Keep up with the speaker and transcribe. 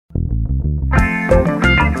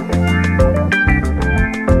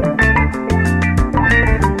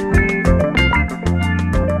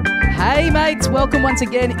welcome once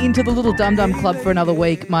again into the Little Dum Dum Club for another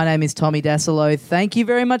week. My name is Tommy Dasilo. Thank you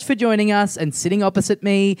very much for joining us. And sitting opposite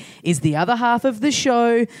me is the other half of the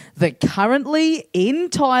show, the currently in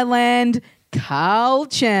Thailand, Carl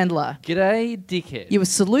Chandler. G'day, dickhead. You were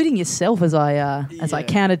saluting yourself as I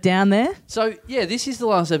counted down there. So, yeah, this is the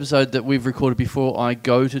last episode that we've recorded before I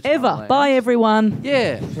go to Thailand. Ever. Bye, everyone.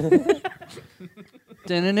 Yeah.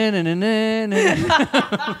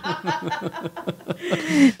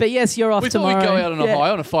 But yes, you're off tomorrow. We thought we'd go out on a high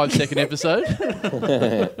on a 5-second episode.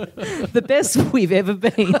 The best we've ever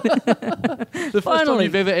been. The first time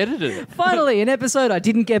you've ever edited it. Finally, an episode I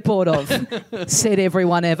didn't get bored of. Said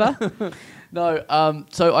everyone ever. No,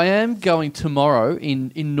 so I am going tomorrow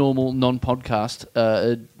in normal non-podcast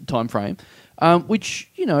time frame, which,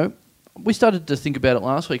 you know, we started to think about it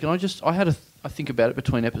last week, and I had a think about it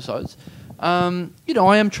between episodes. You know,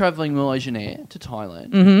 I am travelling Malaysian Air to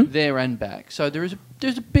Thailand, there and back. So there's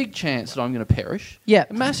a big chance that I'm going to perish. Yeah,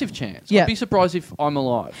 a massive chance. Yeah. I'd be surprised if I'm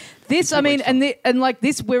alive. This, I mean, and like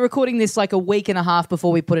this, we're recording this like a week and a half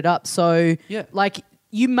before we put it up. So, yeah, like.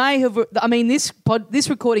 You may have. I mean, this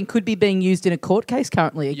recording could be being used in a court case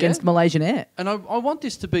currently against Malaysian Air. And I want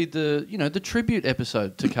this to be the tribute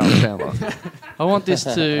episode to Carl Chandler. I want to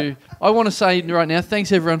say right now,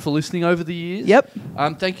 thanks everyone for listening over the years. Yep.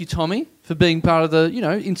 Thank you, Tommy, for being part of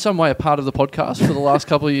in some way a part of the podcast for the last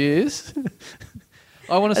couple of years.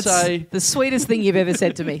 I want to say the sweetest thing you've ever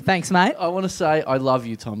said to me. Thanks, mate. I want to say I love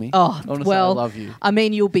you, Tommy. Oh, I love you. I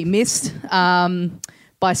mean, you'll be missed.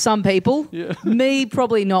 By some people, me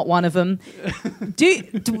probably not one of them. Do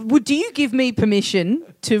you give me permission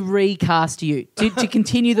to recast you to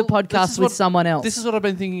continue the podcast with someone else? This is what I've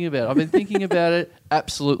been thinking about. I've been thinking about it.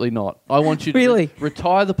 Absolutely not. I want you to really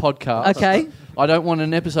retire the podcast. Okay. I don't want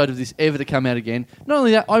an episode of this ever to come out again. Not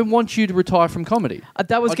only that, I want you to retire from comedy.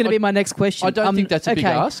 That was going to be my next question. I don't think that's a big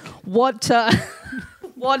ask. What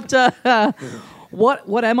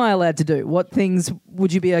am I allowed to do? What things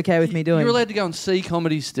would you be okay with me doing? You're allowed to go and see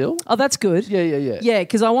comedy still. Oh, that's good. Yeah. Yeah,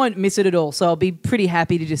 because I won't miss it at all. So I'll be pretty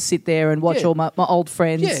happy to just sit there and watch all my old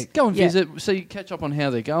friends. Yeah, go and visit, see, catch up on how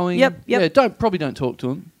they're going. Yep. Yeah, probably don't talk to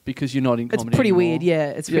them because you're not in comedy It's pretty anymore. weird, yeah.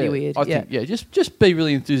 It's pretty weird. I think, just be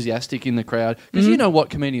really enthusiastic in the crowd because you know what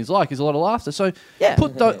comedians like is a lot of laughter. So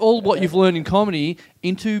put all what you've learned in comedy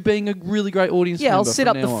into being a really great audience member. I'll sit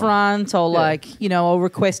up the front. I'll I'll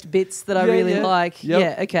request bits that I really like. Yep.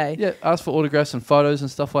 Yeah, okay. Yeah, ask for autographs and photos and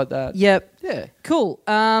stuff like that. Yep. Yeah. Cool.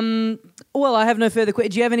 Well, I have no further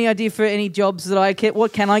questions. Do you have any idea for any jobs that I can...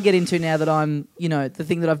 What can I get into now that I'm, the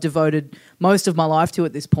thing that I've devoted most of my life to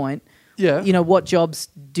at this point? Yeah. What jobs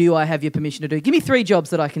do I have your permission to do? Give me 3 jobs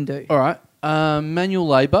that I can do. All right. Manual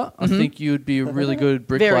labour. I think you would be a really good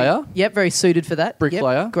bricklayer. Very suited for that.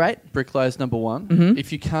 Bricklayer. Yep, great. Bricklayer's number 1.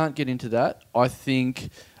 If you can't get into that, I think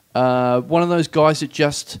one of those guys that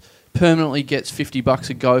just permanently gets $50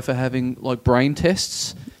 a go for having like brain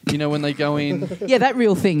tests. You know, when they go in... Yeah, that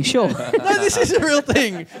real thing, sure. No, this is a real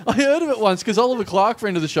thing. I heard of it once because Oliver Clark,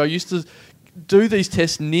 friend of the show, used to do these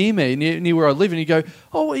tests near me, near where I live, and he'd go,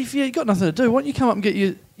 oh, if you got nothing to do, why don't you come up and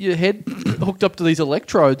get your head hooked up to these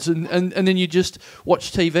electrodes and then you just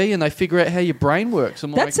watch TV and they figure out how your brain works.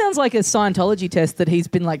 That sounds like a Scientology test that he's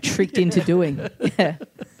been like tricked into doing. Yeah.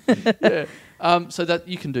 So that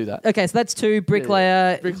you can do that. Okay, so that's 2,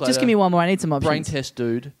 bricklayer. Bricklayer. Just give me one more. I need some options. Brain test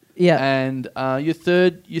dude. Yeah. And your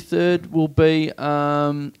third will be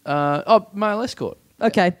male escort.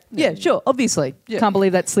 Okay. Yeah, sure. Obviously. Yeah. Can't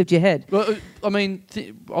believe that slipped your head. Well, I mean,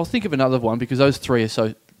 I'll think of another one because those 3 are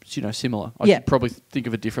so similar. I should probably think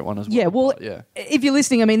of a different one as well. Yeah, well, if you're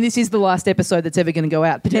listening, I mean, this is the last episode that's ever going to go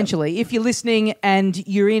out, potentially. Yeah. If you're listening and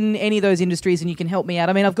you're in any of those industries and you can help me out,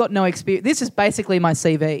 I mean, I've got no experience. This is basically my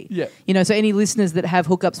CV. Yeah. So any listeners that have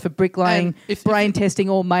hookups for bricklaying, brain testing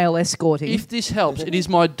or male escorting. If this helps, it is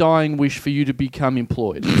my dying wish for you to become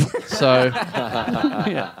employed. So,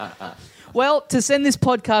 yeah. Well, to send this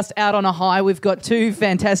podcast out on a high, we've got 2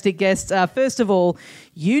 fantastic guests. First of all,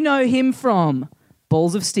 you know him from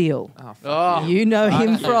Balls of Steel. You know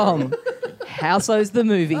him from Houseos the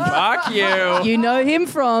movie. Fuck you. You know him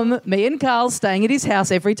from me and Carl staying at his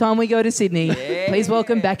house every time we go to Sydney. Yeah. Please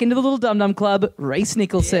welcome back into the Little Dum Dum Club, Rhys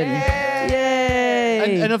Nicholson. Yeah.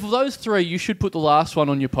 Yay! And of those 3, you should put the last one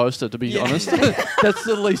on your poster, to be honest. That's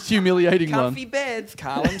the least humiliating one. Comfy beds,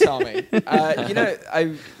 Carl and Tommy.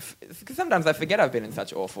 Because sometimes I forget I've been in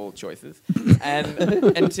such awful choices. And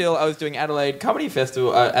until I was doing Adelaide Comedy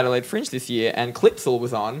Festival, Adelaide Fringe this year, and Clipsal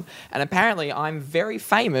was on. And apparently I'm very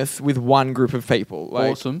famous with one group of people.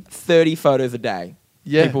 Like awesome. 30 photos a day.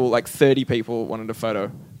 Yeah. 30 people wanted a photo.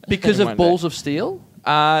 Because of Balls of Steel?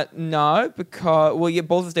 No, because... Well,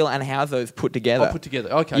 Balls of Steel and Houseos put together. Oh, put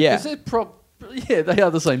together. Okay. Yeah. Because they're Yeah, they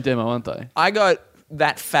are the same demo, aren't they? I got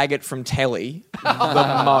that faggot from Telly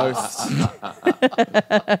the most.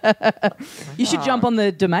 You should jump on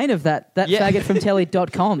the domain of that Yeah.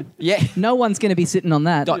 faggotfromtelly.com. Yeah. No one's going to be sitting on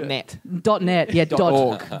that. .net. .net, yeah.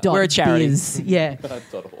 .org. We're a charity. Biz, yeah.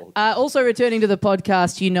 Also returning to the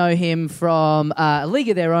podcast, you know him from A League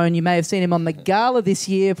of Their Own. You may have seen him on the gala this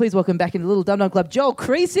year. Please welcome back into the Little Dum Dum Club, Joel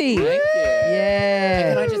Creasey. Thank you.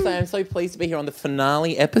 Yeah. Can I just say I'm so pleased to be here on the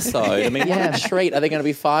finale episode. I mean, Yeah. what a treat. Are there going to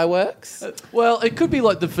be fireworks? Well, it could be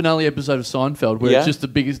like the finale episode of Seinfeld, where it's just the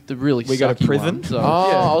biggest, the really We got a sucky prison? one, so, Oh,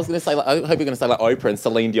 yeah. I was going to say, I hope you're going to say like Oprah and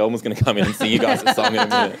Celine Dion was going to come in and see you guys a song in a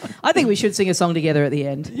minute. I think we should sing a song together at the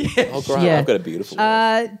end. Oh, great. Yeah. I've got a beautiful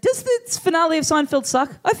voice. Does the finale of Seinfeld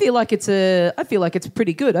suck? I feel like it's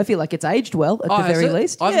pretty good. I feel like it's aged well at the has very it?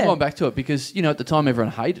 least. I haven't Yeah. gone back to it because, at the time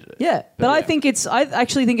everyone hated it. Yeah, but I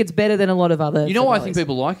actually think it's better than a lot of other. You know why I think finales.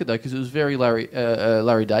 people like it, though? Because it was very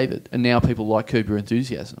Larry David, and now people like Curb Your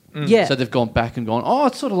Enthusiasm. Yeah. So they've gone back and gone,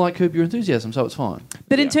 it's sort of like Curb Your Enthusiasm, so it's fine.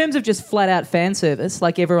 But in terms of just flat out fan service,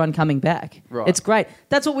 like everyone coming back, Right. it's great.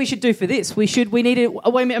 That's what we should do for this. We need to.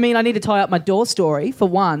 I mean, I need to tie up my door story for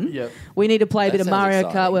one. Yep. We need to play a That bit of sounds Mario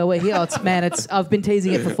exciting. Kart. Well, we're here. I've been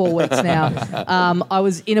teasing it for 4 weeks now. I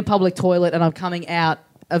was in a public toilet and I'm coming out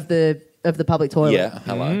of the public toilet. Yeah,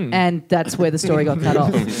 hello. And that's where the story got cut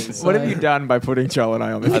off. What have you done by putting Joel and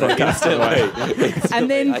I on this podcast? And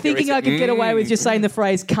then thinking I could get away with just saying the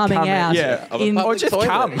phrase coming Coming, out. yeah. Of a In, public just toilet.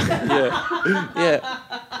 come. Yeah.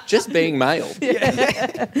 Just being male.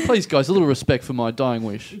 Please, guys, a little respect for my dying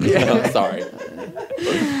wish. Oh, sorry.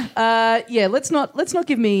 let's not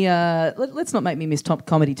give me let's not make me miss top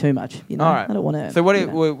comedy too much. You know, All right. I don't want to. So what do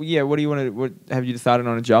you want to? Have you decided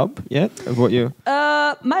on a job yet? Of what you?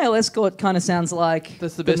 Male escort kind of sounds like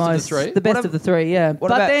That's the best of the three? The best What of the three, yeah. But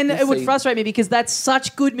about- then let's it would see. frustrate me because that's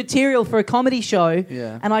such good material for a comedy show,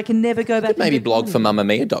 Yeah. and I can never go back. Maybe and do blog for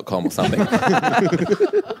comedy. mamamia.com or something.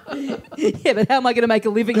 Yeah, but how am I going to make a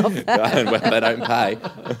living off that? Where they don't pay.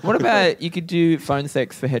 What about you could do phone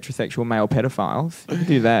sex for heterosexual male pedophiles? You could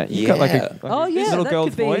do that. You've got like Yeah. Oh, yeah, little that girl's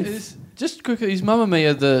could be- voice. Is, just quickly, is Mamma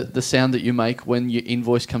Mia the sound that you make when your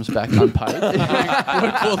invoice comes back unpaid?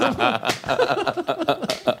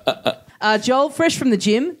 Joel, fresh from the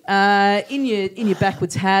gym, in your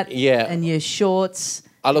backwards hat, Yeah. and your shorts.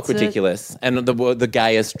 I look It's a- ridiculous. And the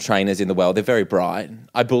gayest trainers in the world, they're very bright.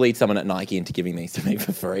 I bullied someone at Nike into giving these to me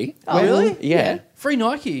for free. Oh, really? Yeah. Free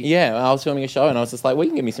Nike. Yeah, I was filming a show and I was just like, well,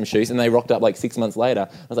 you can give me some shoes. And they rocked up like 6 months later.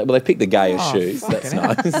 I was like, well, they picked the gayest shoes. That's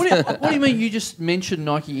nice. What do you mean? You just mentioned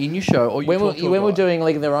Nike in your show, or you When talked to a we're guy? doing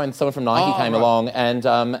League of Their Own, someone from Nike came right. along and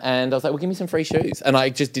I was like, well, give me some free shoes. And I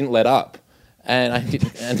just didn't let up. And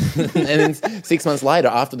and then 6 months later,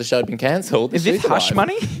 after the show had been cancelled, Is this hush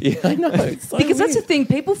money? Yeah, I know. It's so Because that's the weird. thing,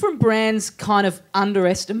 people from brands kind of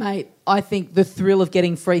underestimate, I think, the thrill of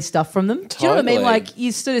getting free stuff from them. Do you know what I mean? Totally. Like,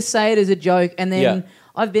 you sort of say it as a joke, and then Yeah.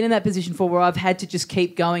 I've been in that position before where I've had to just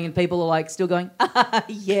keep going, and people are like still going,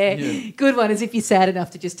 yeah, good one, as if you're sad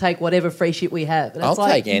enough to just take whatever free shit we have. And I'll it's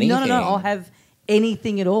like, take No, anything. I'll have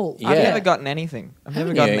anything at all. Yeah. I've never gotten anything. I've never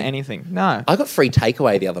Haven't gotten you? anything. No. I got free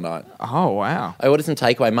takeaway the other night. Oh wow. I ordered some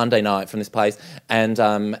takeaway Monday night from this place and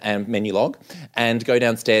menu log and go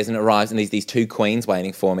downstairs and it arrives and there's these two queens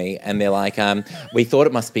waiting for me and they're like, we thought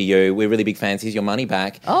it must be you. We're really big fans. Here's your money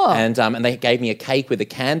back. Oh. And they gave me a cake with a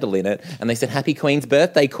candle in it and they said, Happy Queen's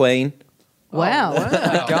birthday, Queen. Wow.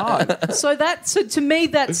 Oh God. So to me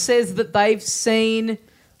that says that they've seen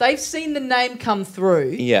the name come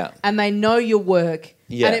through. Yeah. And they know your work.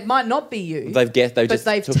 Yeah. And it might not be you. They've But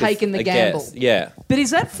they've took a taken the guess. gamble. Yeah. But is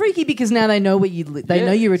that freaky because now they know where you live? They Yeah,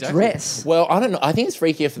 know your exactly. address. Well, I don't know. I think it's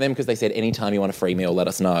freakier for them because they said anytime you want a free meal, let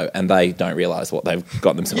us know. And they don't realise what they've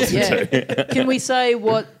got themselves Yeah. into. Can we say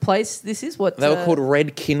what place this is? What They were called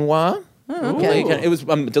Red Quinoa. okay. It was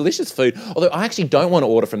delicious food. Although I actually don't want to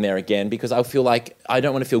order from there again because I feel like I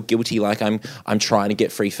don't want to feel guilty like I'm trying to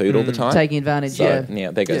get free food all the time. Taking advantage. So,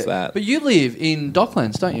 Yeah. there goes that. But you live in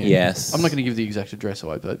Docklands, don't you? Yes. I'm not going to give the exact address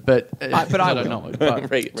away, but I I will. don't know it.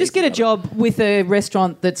 But Just get a job with a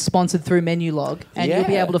restaurant that's sponsored through Menulog, and you'll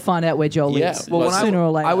be Yeah. able to find out where Joel Yeah. lives. Well, when sooner or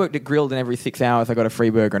later. I worked at Grilled, and every 6 hours I got a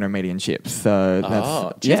free burger and a medium chips. So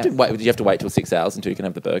that's Do you have to wait till 6 hours until you can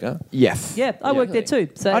have the burger? yes. Yeah, I worked there too.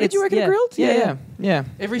 So Oh, did you it's- work at Grilled? Yeah. Yeah.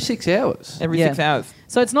 every 6 hours. Every Yeah. 6 hours.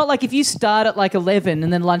 So it's not like if you start at like 11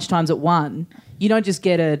 and then lunchtime's at 1, you don't just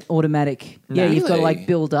get an automatic. Yeah, you've got to Really? like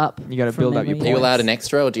build up. You gotta from build up your memory. Are you allowed an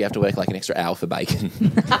extra or do you have to work like an extra hour for bacon?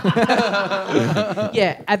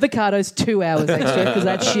 Yeah, avocados 2 hours extra because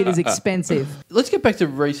that shit is expensive. Let's get back to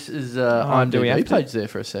Rhys's do we have IMDb to? page there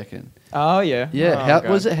for a second. Oh yeah. Yeah.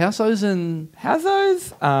 Oh, Was it Houseos and... How's those?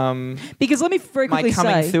 Because let me very My quickly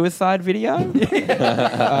coming say... suicide video.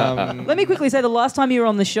 Let me quickly say the last time you were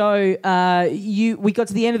on the show, we got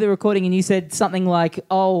to the end of the recording and you said something like,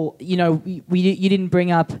 "Oh, you know, you didn't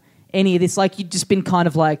bring up any of this. Like you'd just been kind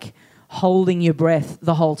of like holding your breath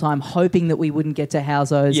the whole time, hoping that we wouldn't get to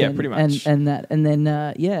Houseos." Yeah, pretty much. And that, and then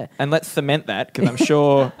yeah. And let's cement that because I'm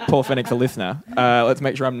sure Paul Fennick's a listener. Let's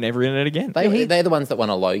make sure I'm never in it again. They're the ones that won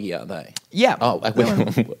a Logie, aren't they? Yeah. Oh,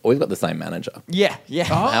 we've got the same manager. Yeah.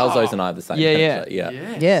 Houseos and I have the same Yeah,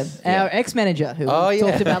 manager. Yeah, our ex-manager who we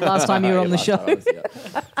talked about last time you were on the show.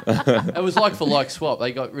 It was like for like swap.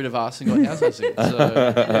 They got rid of us and got Houseos again.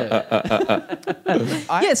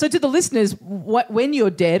 So, So to the listeners, when you're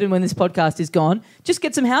dead and when this podcast is gone, just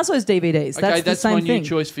get some Houseos DVDs. okay, That's the that's same my thing. new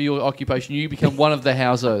choice for your occupation. You become one of the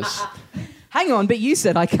Houseos. Hang on, but you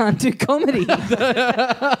said I can't do comedy.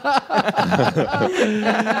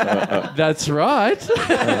 That's right. There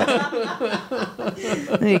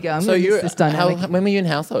you go. I'm gonna miss this dynamic. when were you in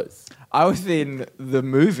Houseos? I was in the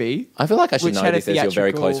movie. I feel like I should Which know had a this as your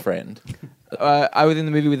very theatrical- close friend. I was in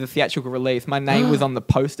the movie with a theatrical release. My name was on the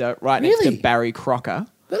poster right next Really? to Barry Crocker.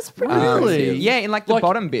 That's pretty Really? Yeah, in like the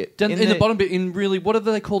bottom bit. In the bottom bit, in really, what do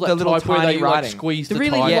they call that The little type where tiny they like writing. squeeze The the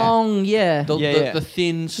really type? long, yeah. The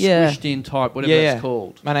thin, Yeah. squished in type, whatever Yeah, that's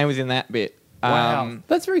called. My name was in that bit. Wow.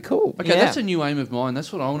 That's very cool. Okay, Yeah. that's a new aim of mine.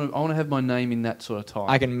 That's what I want to. I want to have my name in that sort of type.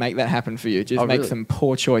 I can make that happen for you. Just Oh, make really? some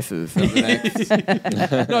poor choices. over the next-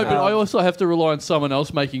 No, but I also have to rely on someone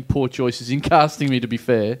else making poor choices in casting me. To be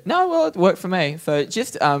fair, No, well, it worked for me. So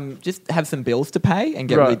just have some bills to pay and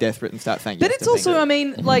get Right. really desperate and start saying. But yes it's to also, things. I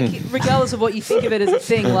mean, like, regardless of what you think of it as a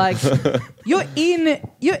thing, like, you're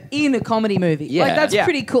in a comedy movie. Yeah. Like, that's Yeah.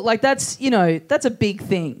 pretty cool. Like, that's that's a big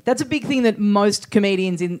thing. That's a big thing that most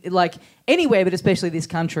comedians in like anywhere, but especially this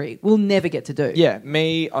country, will never get to do. Yeah,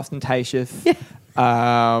 me, ostentatious. Yeah.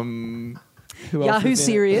 Who else Yahoo is in it?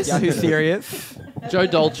 Serious. Yahoo Serious. Joe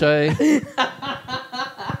Dolce,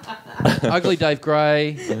 Ugly Dave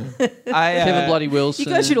Gray, Kevin Bloody Wilson.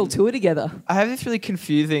 You guys should all tour together. I have this really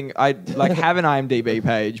confusing. I like have an IMDb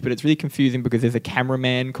page, but it's really confusing because there's a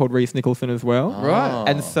cameraman called Rhys Nicholson as well. Right.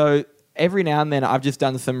 And so every now and then I've just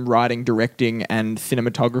done some writing, directing, and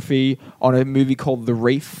cinematography on a movie called The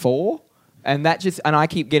Reef 4. And I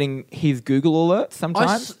keep getting his Google alerts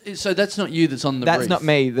sometimes. So that's not you. That's on the. That's brief. not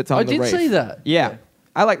me. That's on I the did Reef. see that. Yeah.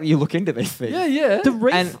 I like that you look into these things. Yeah, yeah. The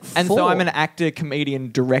Reef And 4. so I'm an actor,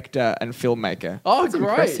 comedian, director, and filmmaker. Oh, That's great.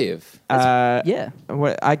 impressive. Yeah.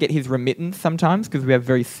 I get his remittance sometimes because we have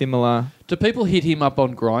very similar. Do people hit him up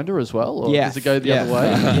on Grindr as well, or Yes, does it go the yes. other way?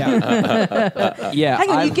 Yeah. Yeah. Hang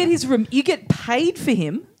on, I've- you get you get paid for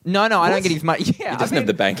him. No, I don't get his money. Yeah, doesn't have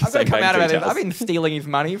the bank I've got to same come bank out about this. details. I've been stealing his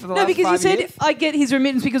money for the No, last because 5 you said years. I get his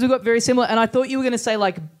remittance because we've got very similar, and I thought you were going to say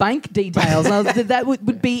like bank details. And I was, that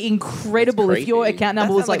would be incredible if your creepy. account That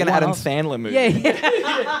number was sounds like an one Adam off. Sandler movie.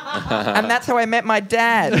 Yeah. And that's how I met my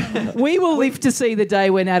dad. We will live to see the day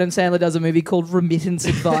when Adam Sandler does a movie called Remittance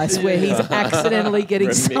Advice, where he's accidentally getting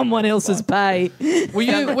Remittance someone else's pay. Were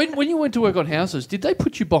you when you went to work on Houses? Did they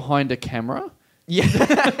put you behind a camera? Yeah.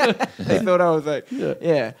 They thought I was like, yeah.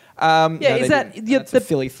 No, is they that- didn't. you're That's a the-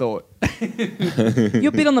 silly thought.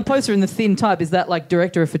 Your bit on the poster in the thin type, is that like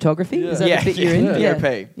director of photography? Is that Yeah, the bit you're in? yeah,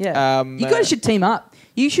 DOP. Yeah. You guys should team up.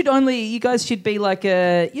 You guys should be like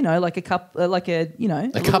a, like a couple, like a,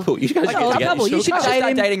 A couple. You guys Like should a get together. couple. You should I should date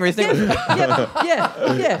start him. dating Rhys Nicholson.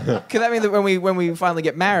 Yeah. Because that means that when we finally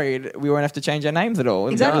get married, we won't have to change our names at all.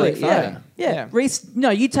 It's Exactly. really Yeah. exciting. Yeah. Rhys, no,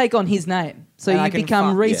 you take on his name. So And I you can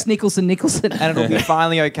become Rhys yeah. Nicholson. And it'll be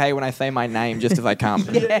finally okay when I say my name just as I come.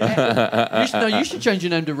 You should change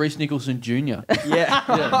your name to Rhys Nicholson Jr. Yeah.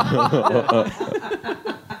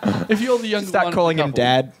 If you're the younger one, Start of the calling him couple.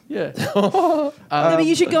 Dad. Yeah. No, but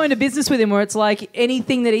you should go into business with him where it's like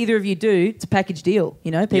anything that either of you do, it's a package deal.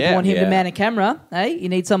 You know, people Yeah. want him to Yeah. man a camera. Hey, you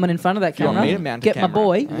need someone in front of that you want camera. me to mount a Get my camera.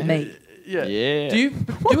 boy, Hey. me. Yeah. Yeah. Do you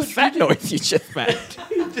What's that noise you just made?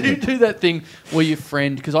 do you do that thing where you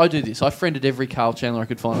friend? Because I do this. I friended every Carl Chandler I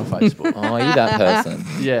could find on Facebook. Oh, you that person.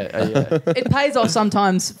 Yeah. It pays off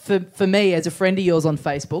sometimes for me as a friend of yours on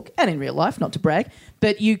Facebook and in real life, not to brag.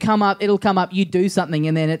 But it'll come up, you do something,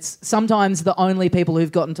 and then it's sometimes the only people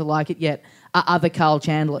who've gotten to like it yet are other Carl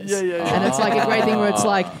Chandlers. Yeah. And it's like a great thing where it's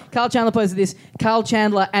like, Carl Chandler posted this, Carl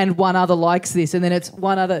Chandler and one other likes this, and then it's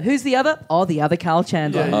one other. Who's the other? Oh, the other Carl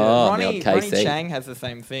Chandler. Yeah. Oh, Ronnie Neil Casey. Chang has the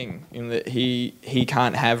same thing in that he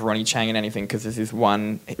can't have Ronnie Chang in anything because there's this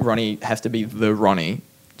one Ronnie has to be the Ronnie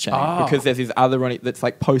Chang Oh. because there's this other Ronnie that's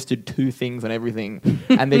like posted 2 things on everything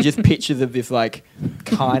and they're just pictures of this like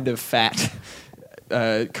kind of fat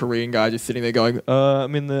Korean guy just sitting there going,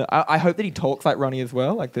 I'm in the... I hope that he talks like Ronnie as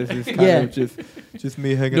well. Like, there's this kind of just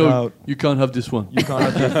me hanging out. You can't have this one. You can't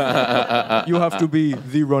have this. You have to be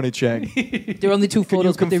the Ronnie Chang. There are only two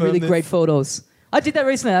photos, but they're really confirm great photos. I did that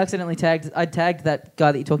recently. I accidentally tagged that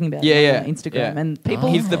guy that you're talking about on Instagram. And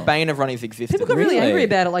people... He's the bane of Ronnie's existence. People got really angry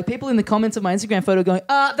about it. Like, people in the comments of my Instagram photo going,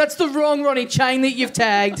 that's the wrong Ronnie Chang that you've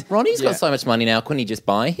tagged. Ronnie's got so much money now. Couldn't he just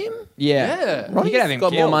buy him? Yeah. Ronnie's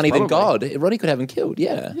got more money than God. Ronnie could have him killed.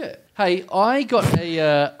 Yeah. Hey, I got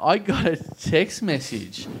a text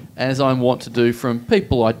message, as I want to do, from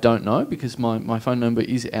people I don't know, because my phone number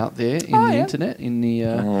is out there in the internet, in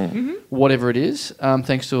the whatever it is.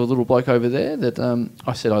 Thanks to a little bloke over there that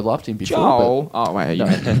I said I loved him before. Joel. Oh, wait. You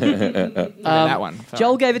that one. Sorry.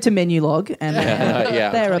 Joel gave it to Menulog, and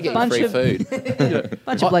they're a bunch of food.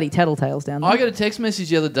 bunch of bloody tattletales down there. I got a text message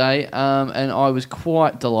the other day, and I was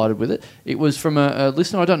quite delighted with it. It was from a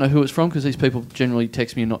listener. I don't know who it's from, because these people generally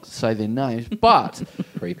text me and not say their names. But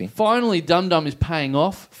Creepy. Finally, Dum Dum is paying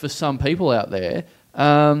off for some people out there.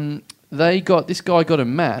 This guy got a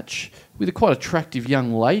match with a quite attractive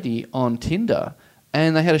young lady on Tinder,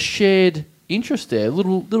 and they had a shared interest there.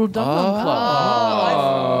 Little Dum Dum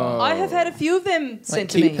Club. I have had a few of them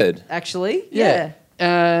sent to Cupid. me, actually. Yeah.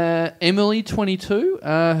 Emily, 22,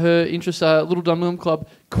 her interests are Little Dum Dum Club,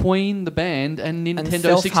 Queen, the band, and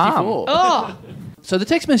Nintendo 64. Oh! So the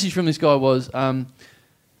text message from this guy was,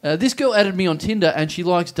 this girl added me on Tinder and she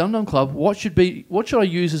likes Dum Dum Club. What should I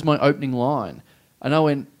use as my opening line? And I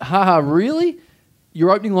went, haha, really?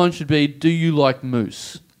 Your opening line should be, do you like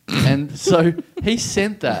moose? And so he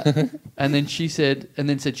sent that, and then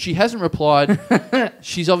said she hasn't replied.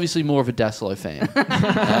 She's obviously more of a Dassolo fan.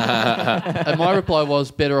 And my reply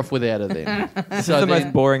was, better off without her then. This is the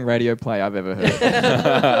most boring radio play I've ever heard.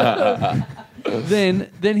 Then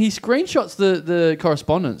he screenshots the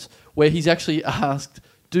correspondence where he's actually asked,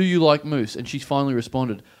 do you like moose? And she's finally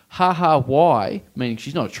responded, haha, why? Meaning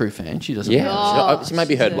she's not a true fan. She doesn't know. She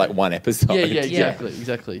maybe heard like one episode. Yeah,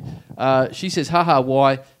 exactly. She says, haha,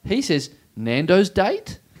 why? He says, Nando's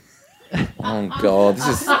date? Oh, God.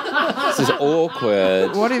 This is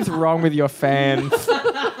awkward. What is wrong with your fans?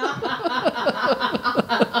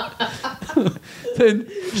 Then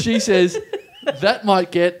she says, that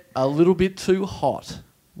might get a little bit too hot.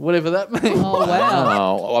 Whatever that means. Oh,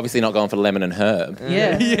 wow. Oh, obviously not going for lemon and herb.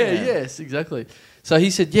 Yes, exactly. So he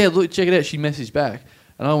said, yeah, look, check it out. She messaged back.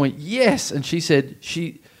 And I went, yes. And she said,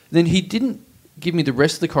 then he didn't give me the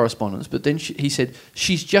rest of the correspondence, but then he said,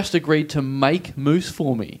 she's just agreed to make moose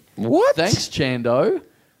for me. What? Thanks, Chando.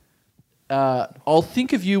 I'll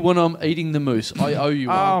think of you when I'm eating the moose. I owe you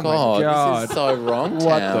one. Oh, God. This is so wrong.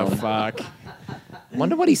 What the fuck?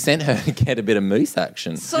 Wonder what he sent her to get a bit of moose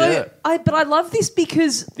action. So, I love this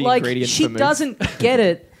because, ingredients she for moose. doesn't get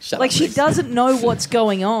it. She doesn't know what's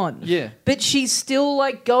going on. Yeah. But she's still,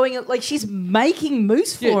 she's making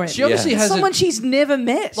moose for him. She obviously has someone she's never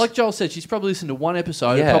met. Like Joel said, she's probably listened to one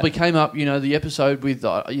episode. Yeah. It probably came up, the episode with,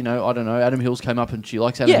 I don't know, Adam Hills came up and she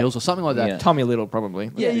likes Adam Hills or something like that. Yeah. Tommy Little,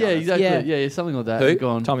 probably. Yeah, exactly. Yeah, something like that. Who? Go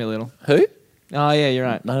on. Tommy Little. Who? Oh, yeah, you're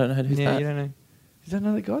right. I don't know who's that. You don't know. You don't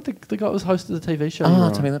know the guy? The guy was host of the TV show.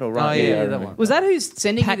 Oh, Tommy Little, right. Oh, yeah, that one. Was that who's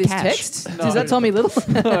sending Pat you this Cash. text? No. Is that Tommy Little?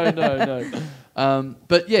 No.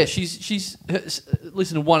 But yeah, she's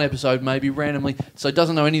listened to one episode maybe randomly, so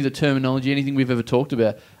doesn't know any of the terminology, anything we've ever talked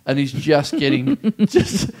about, and he's just getting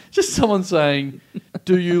just someone saying,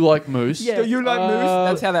 "Do you like moose?" Yeah. Do you like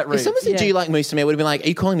moose? That's how that If reads. someone said, do you like moose to me, I would have been like, are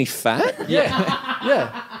you calling me fat?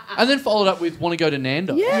 Yeah. And then followed up with, "Want to go to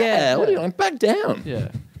Nando?" Yeah. What are you doing? Back down. Yeah.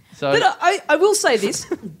 So But I will say this: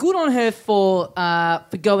 good on her for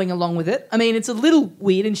going along with it. I mean, it's a little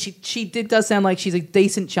weird, and she does sound like she's a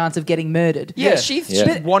decent chance of getting murdered. Yeah, she's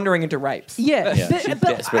Yeah. wandering into rapes. Yeah, Yeah, but she I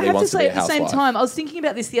desperately have to wants to say be a at the same housewife. time, I was thinking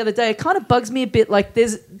about this the other day. It kind of bugs me a bit. Like,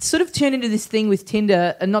 there's sort of turned into this thing with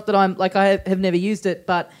Tinder, and not that I'm like I have never used it,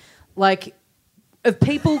 but like, of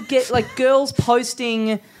people girls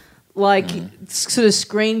posting sort of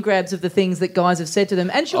screen grabs of the things that guys have said to them.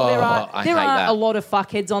 And sure, there I are hate that. a lot of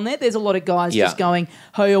fuckheads on there. There's a lot of guys just going,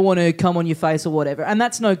 "Hey, I want to come on your face" or whatever, and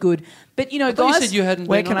that's no good. But I thought guys, you said you hadn't.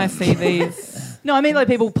 Where been can on I it. see these? no, I mean like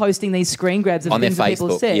people posting these screen grabs of On their things that people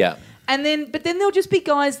have Facebook, said. yeah. And then there'll just be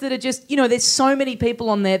guys that are just, there's so many people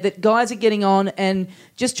on there that guys are getting on and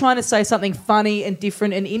just trying to say something funny and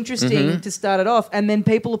different and interesting to start it off. And then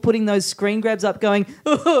people are putting those screen grabs up going,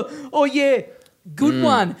 oh yeah, Good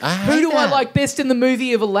one. I Who hate do I that. like best in the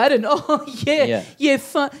movie of Aladdin? Oh, yeah.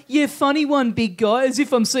 Funny one, big guy. As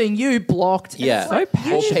if I'm seeing you blocked. Yeah. So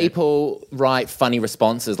Or people write funny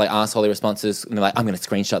responses, like arsehole responses, and they're like, I'm going to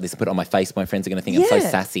screenshot this and put it on my face. My friends are going to think I'm so Yeah.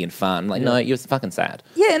 sassy and fun. Like, no, you're fucking sad.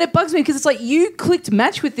 Yeah, and it bugs me because it's like you clicked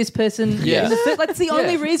match with this person. Yeah. In the like, it's the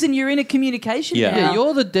only reason you're in a communication Yeah. now. Yeah,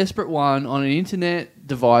 you're the desperate one on an internet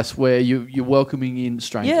device where you're welcoming in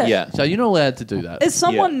strangers. Yeah. Yeah. So you're not allowed to do that. As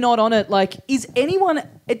someone not on it, like, is anyone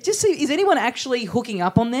actually hooking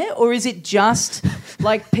up on there, or is it just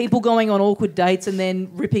like people going on awkward dates and then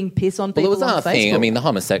ripping piss on Well, people it was on our Facebook? thing. I mean, the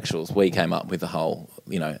homosexuals, we came up with the whole,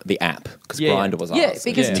 the app, because Yeah. Grindr was yeah, ours.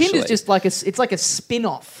 because initially. Tinder's just like it's like a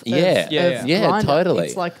spin-off. Yeah. Yeah. of Yeah, Grindr. totally.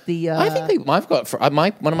 It's like the. I think I've got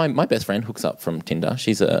one of my best friend hooks up from Tinder.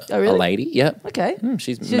 She's a really? lady. Yeah. Okay.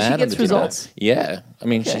 She's So mad she on gets the Tinder. results? Yeah. I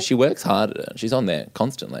mean, Okay. she works hard at it. She's on there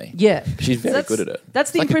constantly. Yeah, She's very That's- good at it. That's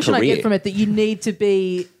the It's like a impression I get career. from it, that you need to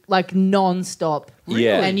be like non-stop.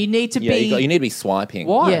 Yeah. and you need to Yeah, be. you need to be swiping.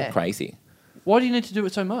 Why? Yeah. Crazy. Why do you need to do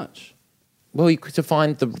it so much? Well, to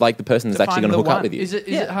find the person that's To actually find going to the hook up one. with you. Is it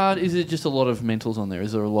Yeah. hard? Is it just a lot of mentals on there?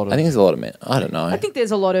 Is there a lot of? I think there's a lot of men. I don't know. I think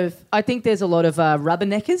there's a lot of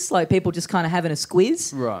rubberneckers, like people just kind of having a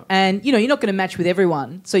squiz. Right. And you're not going to match with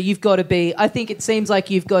everyone, so you've got to be. I think it seems like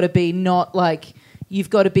you've got to be not like. You've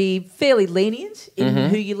got to be fairly lenient in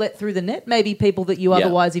who you let through the net. Maybe people that you Yeah.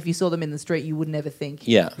 otherwise, if you saw them in the street, you would never think.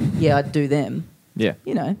 Yeah. Yeah, I'd do them. Yeah.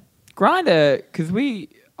 Grindr, because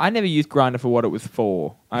I never used Grindr for what it was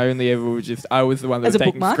for. I was the one that As was a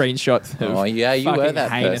taking bookmark? screenshots. Of Oh, yeah, you were fucking that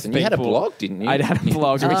heinous person. You had a people. blog, didn't you? I had a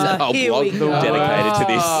blog. which is Ah, a whole here blog we go. dedicated to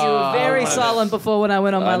this. You were very silent before when I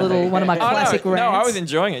went on my one of my classic no, rants. I was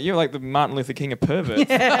enjoying it. You were like the Martin Luther King of perverts.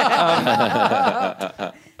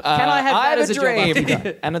 Can I have that as a dream?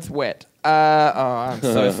 job? And it's wet. I'm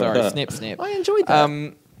so sorry. Snip, snip. I enjoyed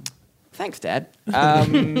that. Thanks, Dad.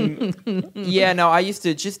 Yeah, no, I used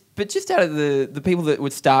to just out of the people that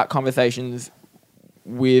would start conversations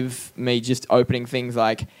with me just opening things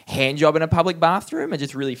like hand job in a public bathroom and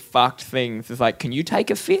just really fucked things. It's like, can you take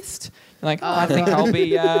a fist? Like, I think I'll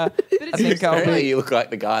be. I think I'll Apparently be. you look like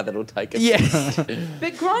the guy that'll take it. Yeah.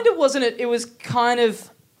 But Grindr wasn't it? It was kind of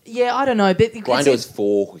I don't know. But Grindr was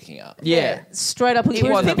for hooking up. Yeah. straight up. It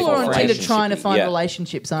Whereas wasn't people are on for Tinder trying to relationship-y. find Yeah.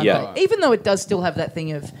 relationships, aren't Yeah. they? Even though it does still have that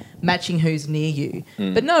thing of matching who's near you.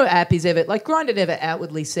 But no app is ever like Grindr never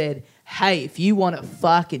outwardly said, "Hey, if you want to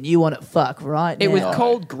fuck and you want to fuck right It was now."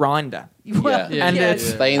 called Grinder. Well, Yeah. And yeah,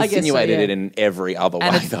 it's- They I guess so, insinuated yeah. it in every other way,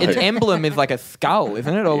 And though. its emblem is like a skull,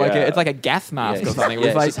 isn't it? Or like Yeah. it's like a gas mask or something. It was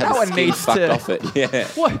Yeah, like, just had no the one skin needs fucked to. off it. Yeah.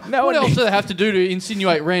 What else do they have to do to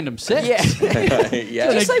insinuate random sex? Yeah. Did you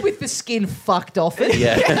yeah. say with the skin fucked off it?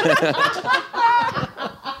 Yeah.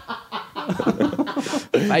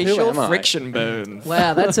 Facial am I? friction burns.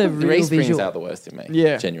 Wow, that's a real Reese brings visual. out the worst in me.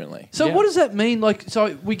 Yeah. Genuinely. So Yeah. what does that mean? Like,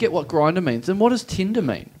 so we get what Grindr means, and what does Tinder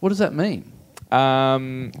mean? What does that mean?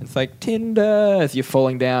 It's like Tinder as you're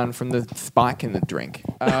falling down from the spike in the drink.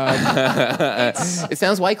 It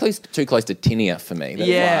sounds way too close to tinea for me. That's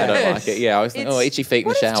Yeah. why I don't like it. Yeah, I was thinking, itchy feet in the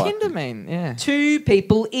What does shower. Tinder mean? Yeah. Two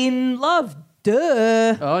people in love.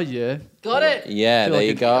 Duh. Oh yeah. Got it. Yeah, Feel there like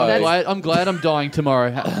you it- go. I'm glad I'm dying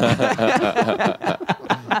tomorrow.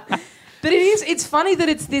 But it's funny that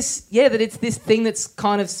it's this thing that's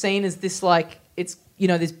kind of seen as this like it's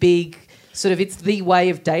this big sort of it's the way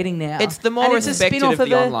of dating now. It's the more And it's a respected spin-off of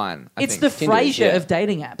the a- online, I It's think. the Tinder is, Frasier yeah. of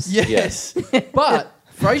dating apps. Yes. But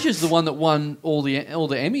Frasier's the one that won all the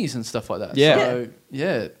Emmys and stuff like that. Yeah. So,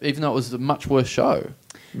 yeah, even though it was a much worse show.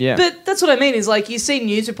 Yeah. But that's what I mean is like you see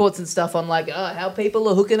news reports and stuff on like how people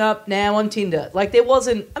are hooking up now on Tinder. Like there was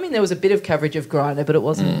a bit of coverage of Grindr, but it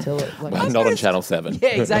wasn't until it like Well, not on Channel 7. yeah,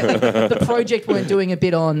 exactly. The Project weren't doing a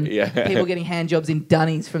bit on Yeah. people getting hand jobs in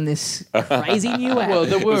dunnies from this crazy new app. Well,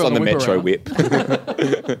 there It were was on the whip Metro around. Whip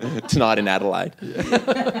tonight in Adelaide.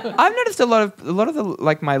 I've noticed a lot of the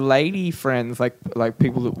like my lady friends, like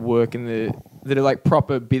people that work that are like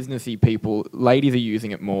proper businessy people. Ladies are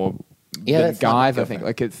using it more Yeah, than that's not guys. my I think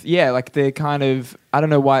girlfriend. like like they're kind of I don't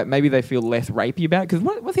know why. Maybe they feel less rapey about it. Because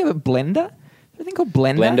what's the other Blender? Is there a thing called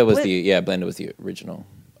Blender? Blender was the original.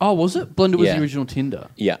 Oh, was it? Blender was Yeah. the original Tinder.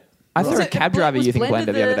 Yeah. I saw a cab driver Was using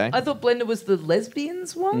Blender the other day. I thought Blender was the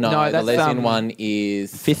lesbians one. No, No, the that's, lesbian one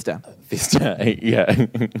is Fister. Fister. Yeah.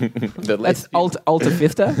 The That's lesbian. Alta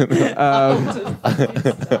Fister.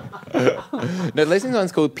 No, the lesbian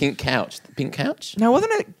one's called Pink Couch. Pink Couch? No,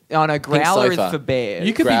 wasn't it? Oh no, Growler is sofa. for bears.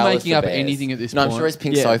 You could be Growlers making for up bears. anything at this No, point. I'm sure it's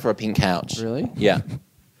Pink Yeah. Sofa or Pink Couch. Really? Yeah.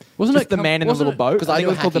 Wasn't just the man in the wasn't little boat. Because I think do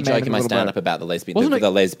it a was called hacky the man joke in in my the little stand-up boat. about the lesbian. Wasn't the it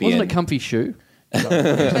lesbian. Wasn't it Comfy Shoe?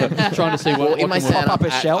 Trying to see what In my can work. stand up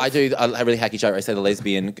a shelf? I do a really hacky joke where I say the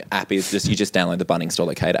lesbian app is just, you just download the Bunnings Store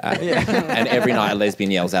Locator app. And every night a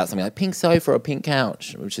lesbian yells out something like pink sofa or a pink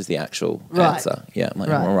couch, which is the actual answer. Yeah, I'm like,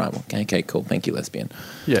 all right, well, okay, cool. Thank you, lesbian.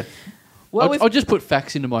 Yeah. Well, I'll just put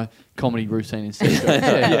facts into my comedy routine instead.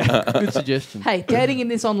 Yeah. Good suggestion. hey, dating in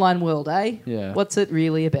this online world, eh? Yeah. What's it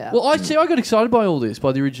really about? Well, I got excited by all this,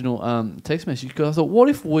 by the original text message, because I thought, what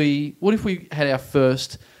if we had our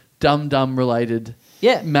first dum-dum related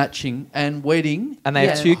matching and wedding, And they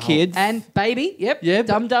have 2 kids. and baby, Yeah,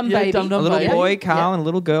 dum dum yeah, baby, dum-dum a little baby. boy, Carl, and a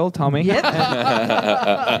little girl, Tommy. Yep.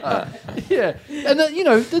 Yeah, and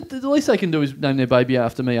the least they can do is name their baby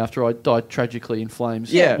after me after I died tragically in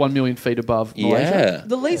flames. Yeah. 1 million feet above Malaysia. Yeah.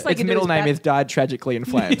 The least they Its can do middle is name is died tragically in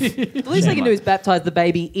flames. the least they can do is baptize the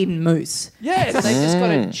baby in mousse. Yes. So they've just got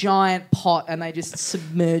a giant pot and they just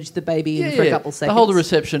submerge the baby in for a couple seconds. They hold a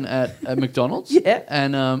reception at McDonald's. Yeah.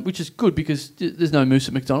 And which is good because there's no mousse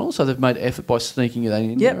at McDonald's, so they've made effort by sneaking it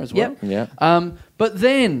in there as well. Yeah. But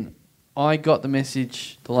then I got the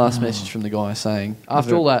last message from the guy saying,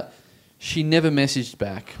 after all that, she never messaged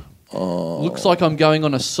back. Looks like I'm going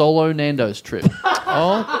on a solo Nando's trip.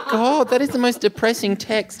 Oh, God, that is the most depressing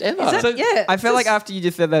text ever. Is that- yeah, I felt like after you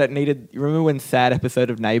just said that it needed... You remember when sad episode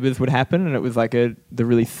of Neighbours would happen and it was like the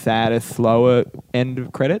really sadder, slower end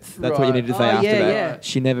of credits? That's what you Right. needed to say Oh, after yeah, that. yeah.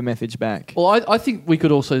 She never messaged back. Well, I think we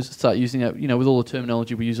could also start using that, with all the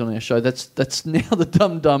terminology we use on our show. That's now the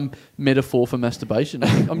dum-dum metaphor for masturbation.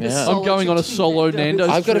 I'm going on a solo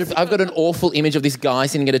Nando's trip. I've got an awful image of this guy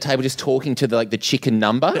sitting at a table just talking to the chicken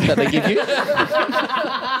number that they give you.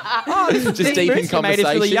 Just deep in You made it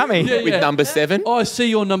conversation really yummy. Yeah, with yeah. number 7. I see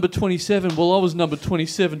you're number 27. Well, I was number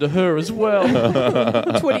 27 to her as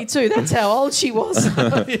well. 22. That's how old she was.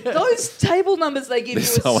 Those table numbers they give They're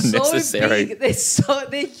you are so unnecessary. big.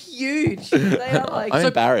 They're huge. They are like I'm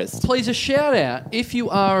embarrassed. Please, a shout out if you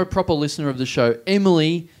are a proper listener of the show.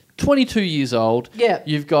 Emily, 22 years old. Yeah.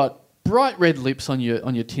 You've got bright red lips on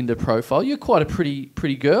your Tinder profile. You're quite a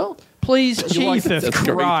pretty girl. Please, Jesus That's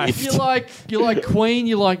Christ. you like Queen,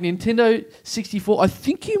 you like Nintendo 64. I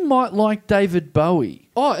think you might like David Bowie.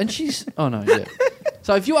 Oh, and she's yeah.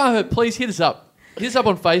 So if you are her, please hit us up. Hit us up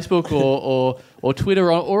on Facebook or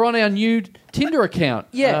Twitter or on our new Tinder account.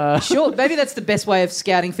 Yeah, sure. Maybe that's the best way of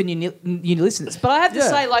scouting for new listeners. But I have to Yeah.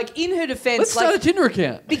 say, like, in her defense, Let's start a Tinder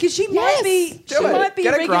account. because she might be Do it.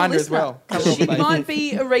 Get a a regular Grindr as listener. well. Come on, She baby. might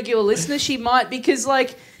be a regular listener. She might because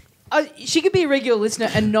she could be a regular listener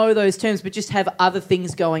and know those terms, but just have other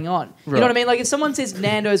things going on. You know what I mean? Like if someone says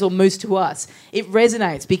Nando's or Moose to us, it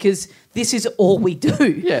resonates because this is all we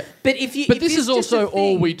do. Yeah. But This it's is just also a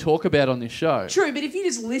all thing- we talk about on this show. True, but if you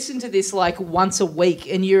just listen to this like once a week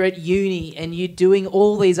and you're at uni and you're doing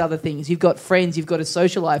all these other things, you've got friends, you've got a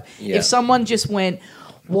social life. Yeah. If someone just went,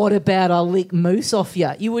 what about I'll lick Moose off you?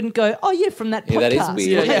 You wouldn't go, oh yeah, from that podcast. Yeah, that is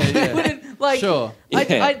weird. Yeah. You wouldn't, like, Sure.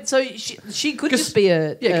 So she could just be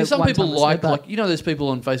a because some people one-time listener, but- there's people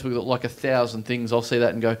on Facebook that like 1,000 things. I'll see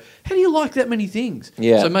that and go, how do you like that many things?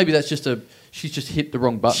 Yeah. So maybe that's just she's just hit the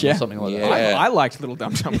wrong button or something like that. Yeah. I liked Little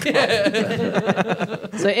Dum Dum Club.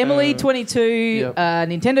 So Emily, 22, Yep.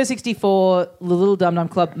 Nintendo 64, the Little Dum Dum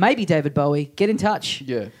Club, maybe David Bowie. Get in touch.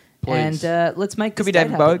 Yeah, please. And let's make Could this be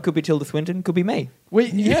David date Bowie, happen. could be Tilda Swinton, could be me. we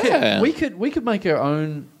could make our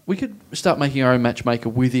own. We could start making our own matchmaker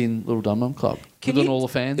within Little Dum Dum Club. Can within you- all the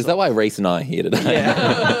fans. Is that why Rhys and I are here today?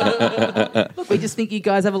 Look, we just think you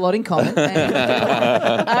guys have a lot in common.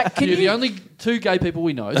 And, can You're you, the only 2 gay people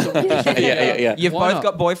we know. So yeah. You've Why both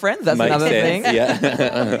not? got boyfriends, that's Makes another sense. thing.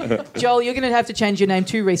 Yeah. Joel, you're going to have to change your name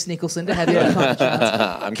to Rhys Nicholson to have your own chance.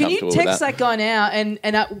 I'm Can you comfortable with text that guy now and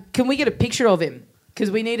can we get a picture of him? Because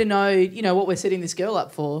we need to know, what we're setting this girl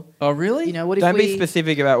up for. Oh, really? What if Don't we... be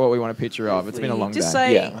specific about what we want a picture of. It's been a long just day.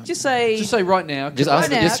 say, Yeah. just say, Just say right now. Just Right ask.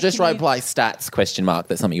 now, Just can write you- like stats question mark.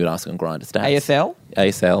 That's something you would ask on Grindr. Stats. ASL?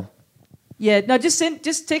 ASL. yeah, no, just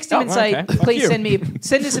text him Oh, and say, okay. Fuck please you.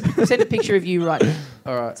 send a picture of you right now.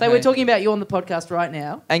 All right. So we're talking about you on the podcast right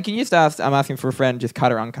now. And can you just ask, I'm asking for a friend, just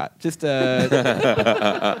cut or uncut? Just, Top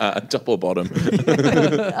or bottom.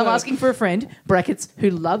 I'm asking for a friend, brackets, who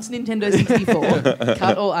loves Nintendo 64,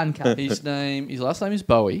 cut or uncut. His last name is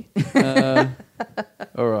Bowie.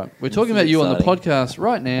 All right. We're talking This about is you on the exciting. podcast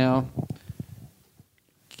right now.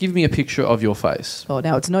 Give me a picture of your face. Oh,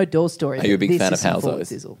 now it's no door story. Are you a big This fan of is some Howzos? forward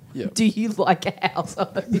sizzle. Yeah. Do you like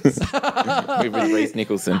Howzos? With Rhys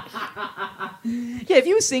Nicholson. Yeah, if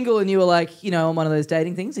you were single and you were like, on one of those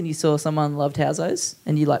dating things and you saw someone loved Howzos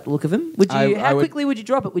and you liked the look of him, would you? I How would- quickly would you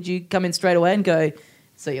drop it? Would you come in straight away and go,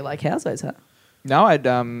 so you like Howzos, huh? no, I'd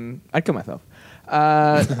kill myself.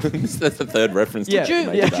 That's the third reference. Yeah.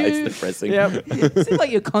 To Did you- It's depressing. Yep. Seems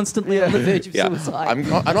like you're constantly on the verge of Yeah. suicide. I'm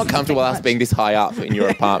not comfortable us being this high up in your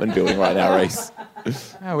apartment building right now, Rhys.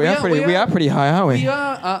 Oh, we are pretty high, aren't we? We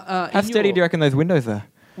are. How steady do you reckon those windows are?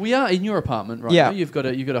 We are in your apartment right Yeah. now. You've got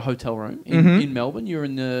a hotel room in Melbourne. You're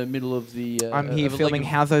in the middle of the. I'm here of a filming leg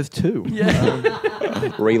How's Those 2.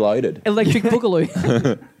 Reloaded. Electric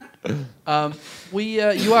Boogaloo.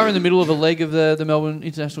 You are in the middle of a leg of the Melbourne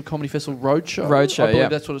International Comedy Festival Roadshow. Roadshow, I believe yeah.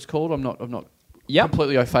 that's what it's called. I'm not Yep.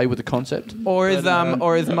 completely au fait with the concept. Or as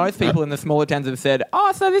most people in the smaller towns have said,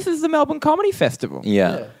 oh, so this is the Melbourne Comedy Festival.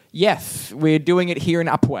 Yeah. Yes, we're doing it here in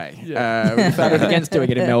Upwey. Yeah. We decided against doing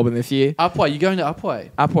it in Melbourne this year. Upwey, you're going to Upwey.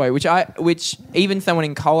 Upwey, which even someone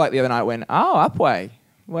in Colac the other night went, oh, Upwey.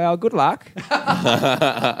 Well, good luck.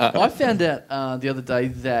 I found out the other day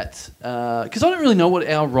that because I don't really know what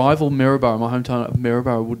our rival Maryborough, my hometown of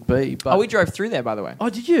Maryborough, would be. But We drove through there, by the way. Oh,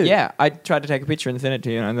 did you? Yeah, I tried to take a picture and send it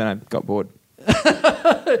to you, and then I got bored.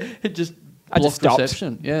 It just I just blocked stopped.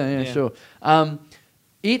 reception. Yeah, sure.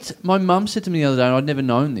 My mum said to me the other day, and I'd never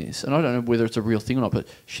known this, and I don't know whether it's a real thing or not, but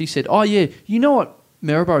she said, oh, yeah, you know what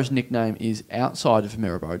Maryborough's nickname is outside of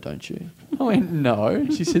Maryborough, don't you? I went, no.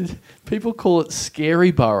 She said, people call it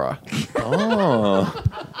Scary Borough. Oh.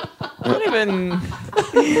 Not even...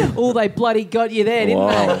 Oh, they bloody got you there, didn't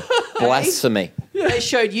Wow. Blasphemy. they? They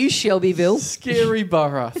showed you Shelbyville. Scary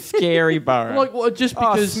Borough. Scary Borough. Like, what, just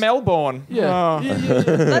oh, because... Smellborn. Yeah. Oh. Yeah.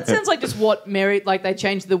 That sounds like just what they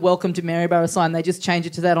changed the Welcome to Maryborough sign. They just changed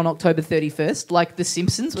it to that on October 31st, like The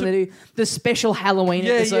Simpsons, when they do the special Halloween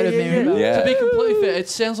episode of Maryborough. Yeah. To be completely fair, it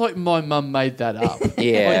sounds like my mum made that up.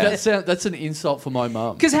 Yeah. Like, that's an insult for my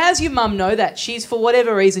mum. Because how's your mum know that? She's, for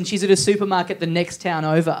whatever reason, she's at a supermarket the next town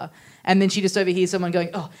over, and then she just overhears someone going,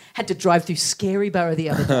 oh, had to drive through Scary Borough the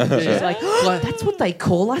other day. She's like, oh, that's what they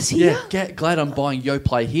call us here? Glad I'm buying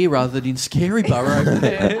Yoplait here rather than in Scary Borough over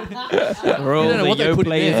there. We're all You don't know the what they put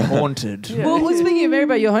in Yoplait there. is haunted. Well, speaking of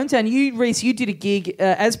Maryborough, your hometown, Rhys, you did a gig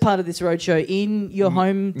as part of this roadshow in your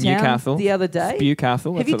hometown Newcastle. the other day.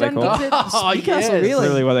 Spewcastle, Have that's you what they done call it. gigs at Oh, Spewcastle, yes. really? That's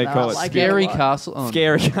really what they call it. like Scary a lot. Castle. Oh,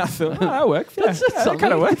 Scary Castle. Oh, that works. Yeah, that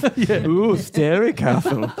kind of works. Ooh, Scary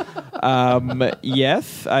Castle.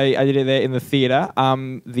 Yes, I did it there in the theatre.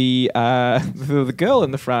 The girl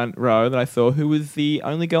in the front row that I saw, who was the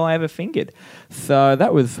only girl I ever fingered. So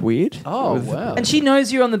that was weird. Oh, wow. And she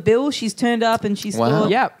knows you're on the bill. She's turned up and she's Wow. thought,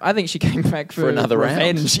 Yeah, I think she came back for another round.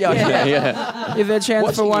 revenge. Yeah. Yeah. Is there a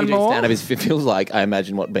chance for one more? Stand-up is, it feels like, I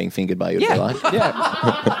imagine, what being fingered by you would Yeah. be like.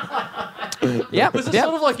 Yeah. Was it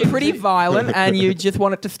sort of like pretty violent, and you just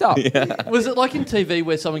want it to stop? Was it like in TV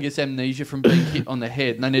where someone gets amnesia from being hit on the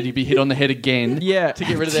head and they need to be hit on the head again Yeah. to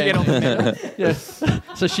get rid of To their get on the middle. Yeah.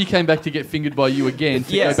 So she came back to get fingered by you again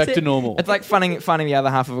to Yeah. go back to normal. It's like finding the other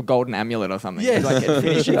half of a golden amulet or something. Yes. It's like it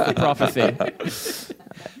finishes the prophecy.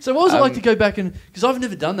 So what was it like to go back and... Because I've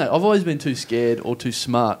never done that. I've always been too scared or too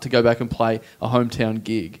smart to go back and play a hometown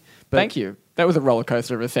gig. But Thank you. That was a roller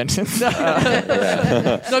coaster of a sentence. No,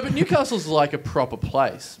 but Newcastle's like a proper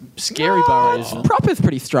place. Scary Borough isn't. Proper's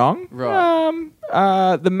pretty strong. Right.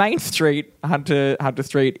 The main street, Hunter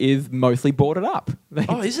Street, is mostly boarded up.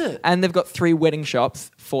 Oh, is it? And they've got 3 wedding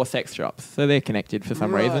shops, 4 sex shops, so they're connected for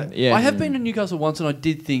some reason. Right. Yeah, I have been to Newcastle once and I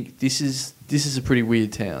did think this is a pretty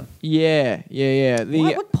weird town. Yeah.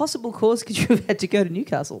 what possible cause could you have had to go to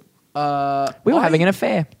Newcastle? We were having an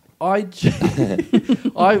affair. I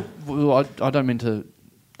don't mean to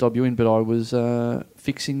dob you in, but I was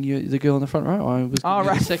fixing the girl in the front row. I was Oh,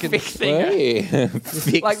 right. second. Fixing her. Hey.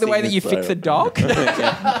 Like the way that you fix a dog.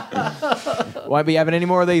 Won't be having any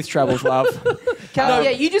more of these troubles, love. Yeah,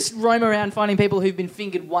 you just roam around finding people who've been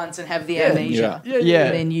fingered once and have the amnesia. Yeah.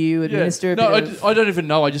 And then you administer a bit No, of... I don't even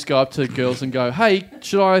know. I just go up to girls and go, "Hey,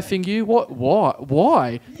 should I finger you? What?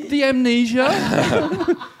 Why? The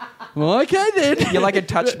amnesia." Well, okay then. You're like a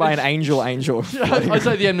touched by an angel. I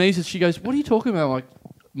say the amnesia. She goes, "What are you talking about?" I'm like,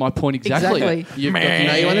 my point exactly. Exactly. You've got the You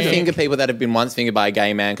know, you want to amnesia. finger people that have been once fingered by a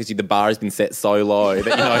gay man because the bar has been set so low that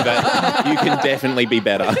you know that you can definitely be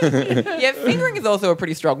better. Yeah, fingering is also a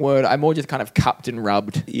pretty strong word. I'm more just kind of cupped and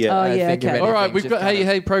rubbed. Yeah. Oh, I yeah, think of okay. anything, All right, we've just got kind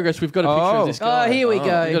of- progress. We've got a picture of this guy. Oh, here we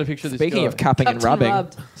go. We've got a picture of this Speaking guy. of cupping and Cupped and rubbing.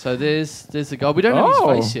 rubbed. So there's the guy. We don't have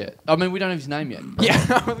Oh. his face yet. I mean, we don't have his name yet. Yeah,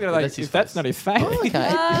 I was gonna That's his that's face. not his face. Okay.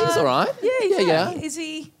 He's all right. Yeah. Is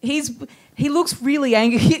he? He looks really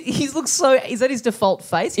angry. He looks so... Is that his default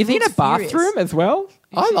face? Is he in a looks furious. bathroom as well?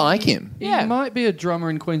 I like him. He Yeah. might be a drummer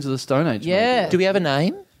in Queens of the Stone Age. Yeah. Do we have a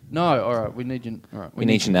name? Maybe. No. All right. We need you. All right. We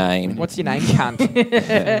need your name. What's your name,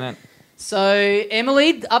 cunt? So,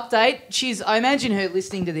 Emily, update. I imagine her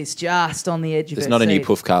listening to this just on the edge of There's her not a new seat.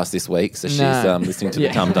 Puffcast this week, so she's No. listening to Yeah.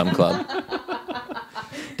 the Tum Tum Club.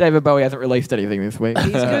 David Bowie hasn't released anything this week.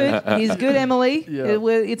 He's good. He's good, Emily. Yeah.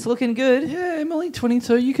 It's looking good. Yeah, Emily,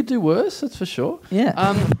 22. You could do worse, that's for sure. Yeah.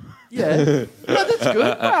 Yeah. No, that's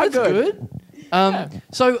good. That's good.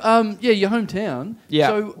 So, your hometown. Yeah.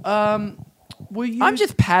 So, were you... I'm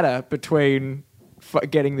just patter between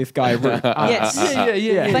getting this guy. Yes.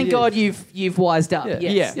 Yeah. Thank God you've wised up. Yeah.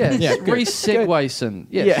 Yes. Yeah. good. Rhys Segwayson.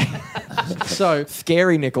 Yes. Yeah. So,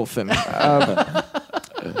 Scary Nicholson.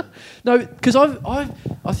 no, because I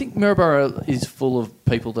think Maryborough is full of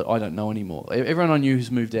people that I don't know anymore. Everyone I knew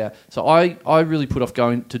who's moved out. So I really put off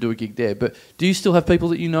going to do a gig there. But do you still have people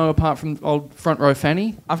that you know apart from old Front Row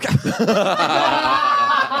Fanny?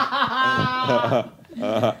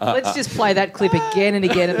 Let's just play that clip again and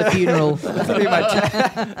again at the funeral.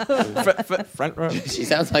 Front row. She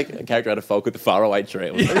sounds like a character out of Folk with the Faraway Tree.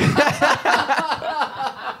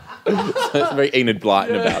 So it's very Enid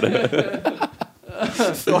Blyton about it.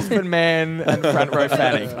 Saucepan Man and Front Row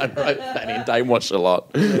Fanny. Front Row Fanny and Dame watched a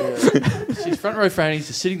lot. She's Front Row Fanny's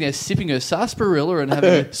just sitting there sipping her sarsaparilla and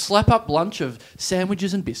having a slap-up lunch of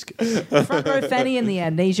sandwiches and biscuits. Front Row Fanny and the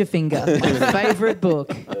Amnesia Finger. My favourite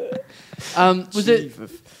book. Was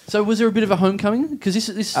there a bit of a homecoming? Because is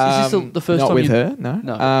this the first not time with you... her,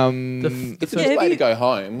 no. It's a way to go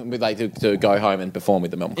home, with to go home and perform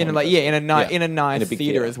with the Melbourne Comedy Festival. in a nice big theatre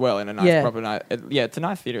theatre. as well. In a nice proper night. Yeah, it's a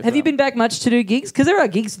nice theatre. Have you been back much to do gigs? Because there are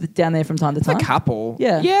gigs down there from time to time. A couple.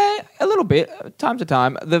 Yeah, a little bit, time to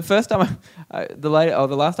time. The first time, the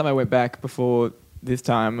last time I went back before this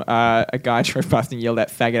time, a guy drove past and yelled that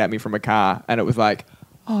faggot at me from a car, and it was like,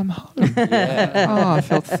 oh, I'm home. Yeah. I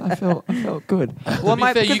felt good. Well, to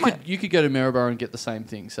be fair, you could go to Maryborough and get the same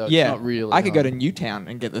thing, so it's not really... I could go to Newtown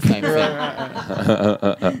and get the same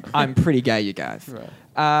thing. I'm pretty gay, you guys. Right.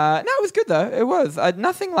 No, it was good though. It was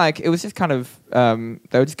nothing like. It was just kind of.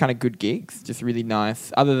 They were just kind of good gigs, just really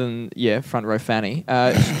nice. Other than Front Row Fanny.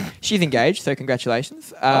 She's engaged, so congratulations.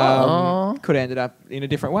 Could have ended up in a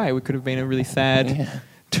different way. We could have been a really sad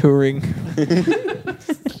touring.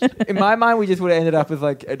 In my mind, we just would have ended up as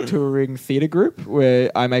like a touring theatre group where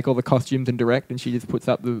I make all the costumes and direct, and she just puts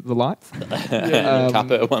up the lights. Cup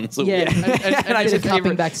her once a week. And I just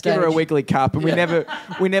give her a weekly cup, and we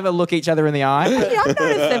never look each other in the eye. Yeah, I've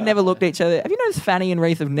noticed they've never looked each other. Have you noticed Fanny and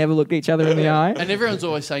Rhys have never looked each other in the eye? And everyone's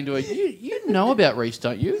always saying to her, "You know about Rhys,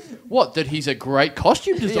 don't you? What? That he's a great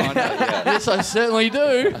costume designer?" Yes, I certainly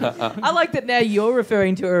do. I like that now you're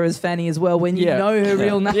referring to her as Fanny as well when you know her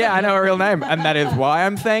real name. Yeah, I know her real name, and that is why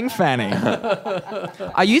I'm saying Fanny.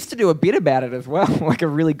 I used to do a bit about it as well, like a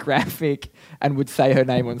really graphic, and would say her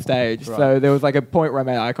name on stage. Right. So there was like a point where I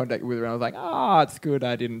made eye contact with her, and I was like, it's good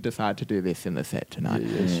I didn't decide to do this in the set tonight.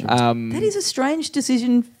 Sure. That is a strange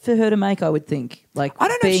decision for her to make, I would think. Like, I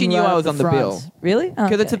don't know if she knew I was on the bill. Really?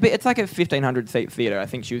 Because it's like a 1,500 seat theatre. I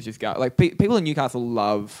think she was just going... Like, people in Newcastle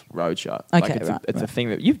love Roadshot. Okay, like, it's a thing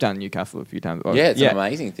that... You've done Newcastle a few times. Yeah, it's an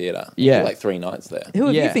amazing theatre. Yeah. Like 3 nights there. Who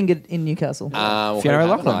have you fingered in Newcastle? Fiona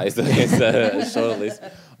O'Loughlin. It's a short list.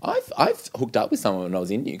 I've hooked up with someone when I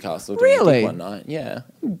was in Newcastle. Really? One night, yeah.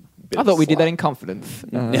 I thought we did that in confidence.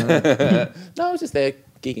 No, I was just there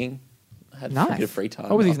gigging. I had a bit of free time.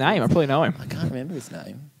 What was his name? I probably know him. I can't remember his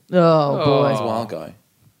name. Oh, boy. It was a while ago.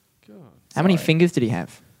 How many fingers did he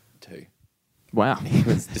have? 2. Wow. He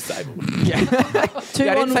was disabled. I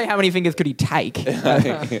didn't say how many fingers could he take.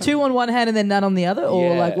 2 on one hand and then none on the other,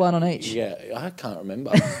 or like 1 on each? Yeah, I can't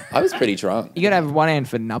remember. I was pretty drunk. You got to have one hand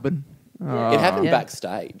for nubbin. It happened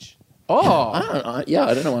backstage. Oh. I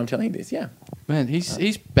don't know why I'm telling you this, yeah. Man,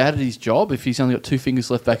 he's bad at his job if he's only got 2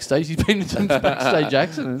 fingers left backstage. He's been in some backstage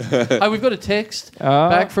accidents. Hey, we've got a text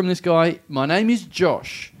back from this guy. My name is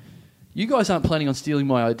Josh. You guys aren't planning on stealing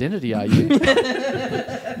my identity, are you?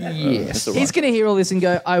 Yes. Right. He's going to hear all this and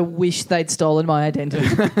go, I wish they'd stolen my identity.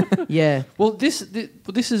 Yeah. Well, this is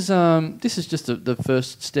just the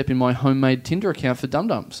first step in my homemade Tinder account for Dum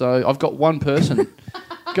Dum. So I've got one person.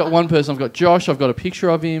 I've got Josh. I've got a picture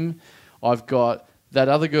of him. I've got that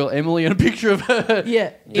other girl, Emily, and a picture of her.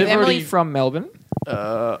 Yeah. Is Emily from Melbourne?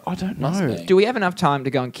 I don't know. Do we have enough time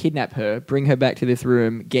to go and kidnap her, bring her back to this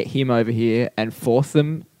room, get him over here, and force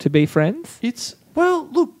them to be friends?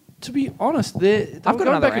 Look, to be honest, they were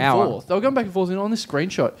going back and forth. They were going back and forth, and on this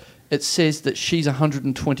screenshot, it says that she's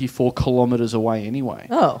 124 kilometres away anyway.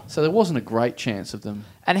 Oh. So there wasn't a great chance of them.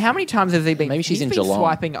 And how many times has he been... Maybe she's in been Geelong.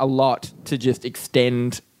 Swiping a lot to just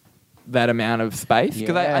extend that amount of space?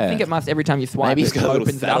 Because I think it must, every time you swipe, maybe he's it got a little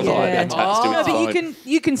opens it up. satellite attached to his but phone.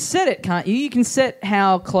 you can set it, can't you? You can set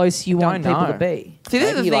how close you want Don't people know. to be. See,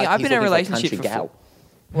 this is the thing. I've been in a relationship for for...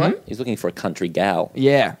 What? He's looking for a country gal.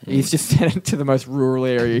 Yeah, he's just sent it to the most rural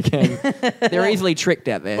area you can. They're easily tricked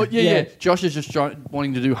out there. Oh, yeah. Josh is just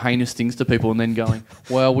wanting to do heinous things to people and then going,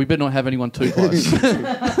 well, we better not have anyone too close.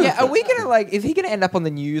 Yeah, are we gonna is he gonna end up on the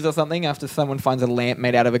news or something after someone finds a lamp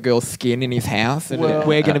made out of a girl's skin in his house, and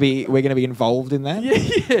we're gonna be involved in that?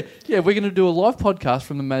 Yeah, we're going to do a live podcast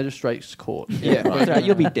from the magistrate's court. Yeah, that's right.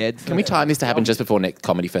 You'll be dead. Can we time this to happen just before next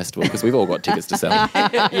comedy festival? Because we've all got tickets to sell.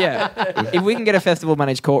 Yeah, if we can get a festival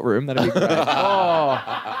managed courtroom, that'd be great.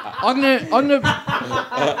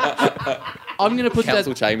 I'm gonna put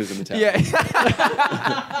Council that. chambers in the town. Yeah,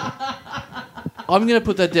 I'm gonna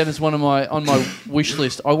put that down as on my wish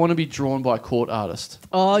list. I want to be drawn by a court artist.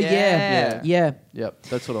 Oh, Yeah. yeah. Yep,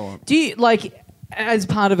 that's what I want. Do you, as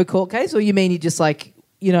part of a court case, or you mean you just,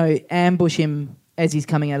 ambush him as he's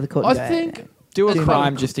coming out of the court? I and go, think. do a Do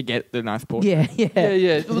crime it. just to get the nice portrait. Yeah.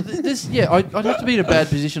 Yeah. Well, I'd have to be in a bad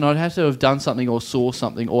position. I'd have to have done something or saw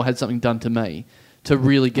something or had something done to me to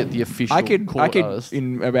really get the official I could artist.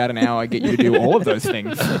 in about an hour get you to do all of those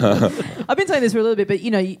things. I've been saying this for a little bit, but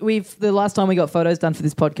the last time we got photos done for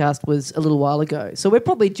this podcast was a little while ago. So we're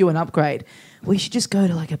probably due an upgrade. We should just go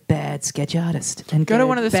to a bad sketch artist and Go to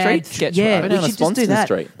one of the street sketch Yeah, artists. we should just do that.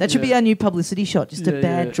 Street. That should be Yeah. our new publicity shot. Just a Yeah,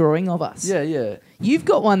 bad yeah. drawing of us. Yeah. You've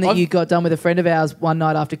got one that I've- you got done with a friend of ours one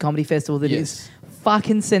night after Comedy Festival that is Yes.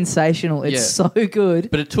 fucking sensational. It's so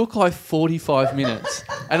good. But it took 45 minutes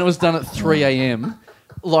and it was done at 3 a.m.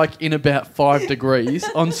 In about 5 degrees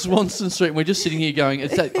on Swanston Street. And we're just sitting here going,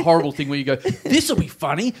 it's that horrible thing where you go, this will be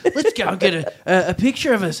funny. Let's go and get a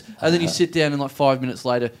picture of us. And then you sit down and 5 minutes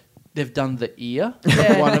later, they've done the ear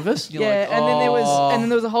of one of us. You're Yeah, like, and then there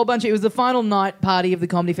 "Oh." was a whole bunch. It was the final night party of the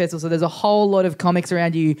comedy festival, so there's a whole lot of comics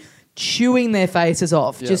around you chewing their faces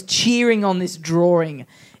off, Yeah. just cheering on this drawing.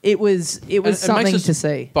 It was And it makes something us to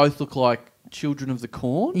see. Both look like children of the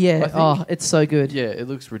corn. I Yeah. think. Oh, it's so good. Yeah, it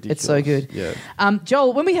looks ridiculous. It's so good. Yeah.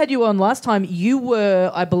 Joel, when we had you on last time, you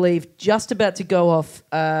were, I believe, just about to go off.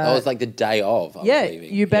 Oh, it's like the day of. I was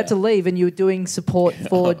leaving. you're about to leave, and you were doing support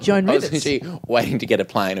for Joan I was Rivers. literally waiting to get a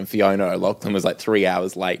plane, and Fiona O'Loughlin was 3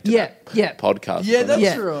 hours late to that podcast. Yeah, that's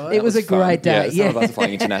Yeah, right. it was a fun. great day. Yeah, some of us are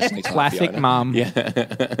flying internationally. tonight, Classic Fiona. mum. Yeah,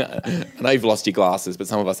 I know you've lost your glasses, but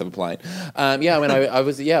some of us have a plane. When I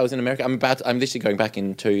was in America. I'm literally going back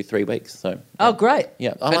in 2-3 weeks. So Oh, great.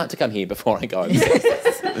 yeah, I like to come here before I go.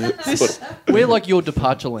 We're like your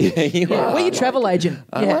departure lane. You are. We're your travel agent.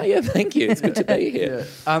 Yeah, thank you. It's good to be here.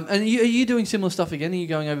 And are you doing similar stuff again? Are you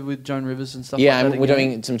going over with Joan Rivers and stuff Yeah, like that we're again?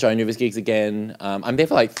 doing some Joan Rivers gigs again. I'm there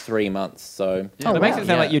for 3 months, so Oh, It makes wow. it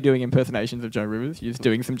sound like you're doing impersonations of Joan Rivers. You're just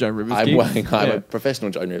doing some Joan Rivers I'm gigs. I'm Yeah. a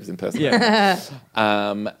professional Joan Rivers impersonator. Yeah.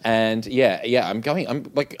 And I'm going. I'm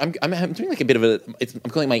doing a bit of a.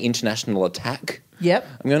 I'm calling it my international attack. Yep.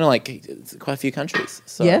 I'm going to quite a few countries.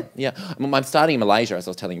 So, Yeah? I'm starting in Malaysia, as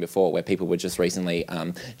I was telling you before, where people were just recently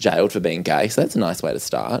jailed for being gay. So that's a nice way to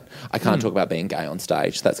start. I can't talk about being gay on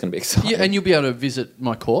stage. So that's going to be exciting. Yeah, and you'll be able to visit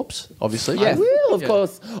my corpse, obviously. I will, of Yeah.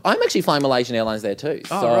 course. I'm actually flying Malaysian Airlines there too.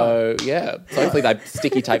 Oh, So, yeah. So hopefully they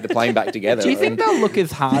sticky tape the plane back together. Do you think they'll look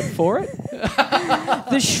as hard for it?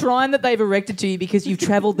 The shrine that they've erected to you because you've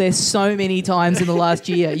travelled there so many times in the last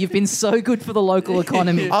year. You've been so good for the local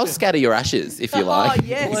economy. I'll scatter your ashes if you like. Oh,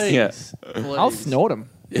 yes. Please. Yeah. Please. I'll snort them.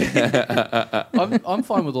 I'm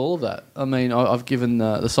fine with all of that. I mean, I've given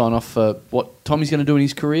the sign off for what Tommy's going to do in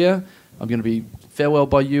his career. I'm going to be farewell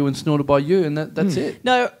by you and snorted by you, and that's it.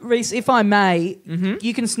 No, Rhys, if I may,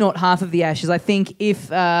 you can snort half of the ashes. I think if,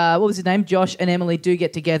 what was his name, Josh and Emily do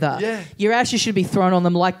get together, your ashes should be thrown on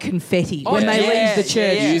them like confetti when they leave the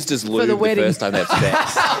church. Used as lube the the wedding. first time they have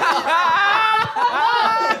sex.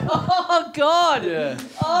 Oh, God. Yeah.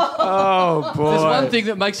 Oh, boy. There's one thing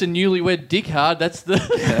that makes a newlywed dick hard. That's the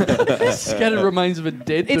scattered remains of a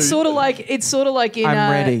dead dude. It's sort of like in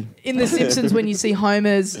I'm ready. in The Simpsons when you see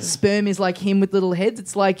Homer's sperm is like him with little heads.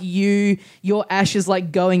 It's like your ashes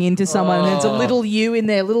like going into someone, and there's a little you in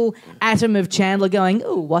there, little atom of Chandler going,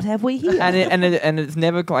 "Oh, what have we here?" And it's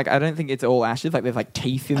never I don't think it's all ashes. There's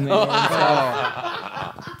teeth in there.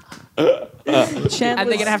 Chandler's, And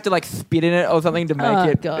they're gonna have to spit in it or something to make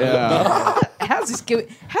it. God. Yeah. How's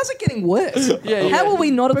it getting worse? Yeah. How are we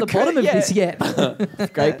not at the Because- bottom of yeah. this yet?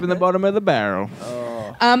 Scraping the bottom of the barrel.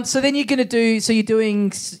 So then you're going to do. So you're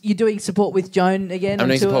doing support with Joan again. I'm on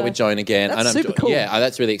doing tour? support with Joan again. That's and I'm super cool. Yeah,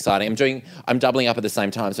 that's really exciting. I'm doubling up at the same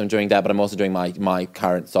time, so I'm doing that, but I'm also doing my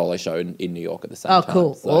current solo show in New York at the same Oh, time.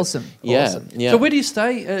 cool. So, Awesome. Yeah, Awesome. yeah. So where do you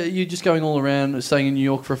stay? Are you just going all around, staying in New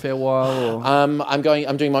York for a fair while? Or? I'm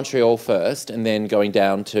doing Montreal first, and then going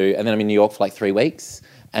down to, and then I'm in New York for 3 weeks.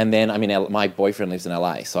 And then I'm in my boyfriend lives in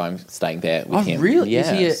LA, so I'm staying there with him. Really?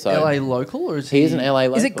 Yeah, Is he a LA local or is he? He's an LA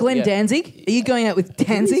local. Is it Glenn Danzig? Are you going out with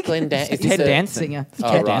Danzig? Glenn It's Ted Danson. Singer. It's Oh,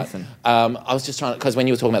 Ted right. Danson. I was just trying because when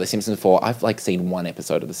you were talking about The Simpsons before, I've like seen one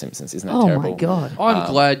episode of The Simpsons. Isn't that Oh terrible? my God. I'm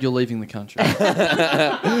glad you're leaving the country.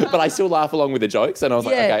 But I still laugh along with the jokes, and I was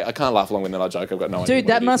like, Yeah. okay, I can't laugh along with another joke. I've got no idea. Dude, what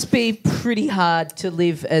that it is. must be pretty hard to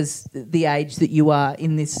live as the age that you are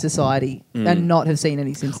in this society and not have seen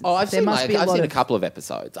any Simpsons. Oh, I've There seen, must be I've lot seen a of- couple of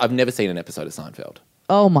episodes. I've never seen an episode of Seinfeld.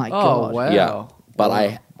 Oh my Oh, God. wow. Yeah, but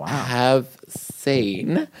I have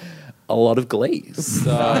seen a lot of Glee.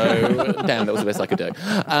 So damn, that was the best I could do.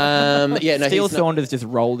 Yeah, no, Steele he's not, Saunders just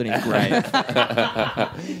rolled in his grave.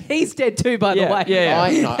 He's dead too, by the way. Yeah.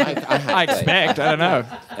 I have I Glee. expect. I don't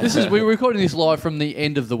know. We're recording this live from the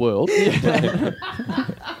end of the world.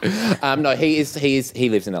 No, he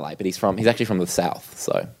lives in LA, but he's actually from the South.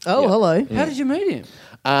 So Oh, yeah. hello. How did you meet him?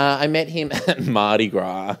 I met him at Mardi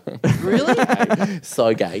Gras. Really?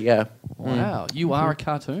 So gay, yeah. Wow, you are a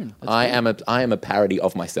cartoon. I am a parody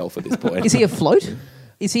of myself at this point. Is he a float?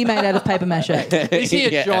 Is he made out of paper mache? Is he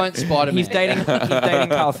a Yeah. giant Spider-Man? He's dating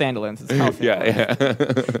Carl Sandilands. It's Carl Sandilands.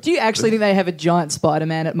 Yeah. Do you actually think they have a giant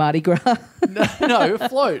Spider-Man at Mardi Gras? No, a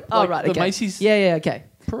float. Oh, Like right, the okay. Macy's. Yeah, okay.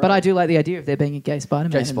 Parade. But I do like the idea of there being a gay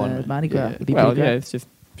Spider-Man, Gay Spider-Man. in Mardi Gras. Yeah. It'd be Well, pretty yeah, great. it's just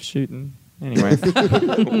shooting. Anyways.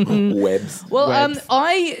 Webs. Well, Webs.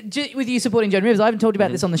 with you supporting Joan Rivers, I haven't talked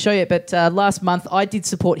about this on the show yet, but last month I did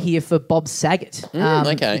support here for Bob Saget,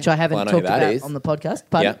 okay. which I haven't Well, I know who talked that about is. on the podcast.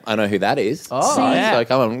 Pardon? Yeah, I know who that is. Oh, See? yeah. So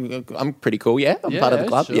come on, I'm pretty cool. Yeah, I'm part of the Yeah,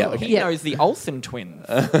 club. sure. Yeah, okay. He knows the Olsen twins.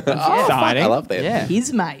 I love them. Yeah.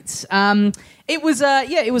 His mates. It was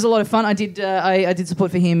it was a lot of fun. I did support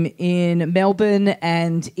for him in Melbourne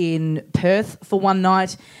and in Perth for one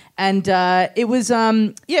night. And it was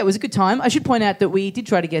a good time. I should point out that we did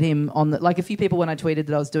try to get him on a few people when I tweeted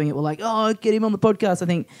that I was doing it were like, oh, get him on the podcast. I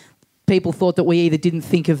think people thought that we either didn't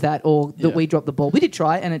think of that or that we dropped the ball. We did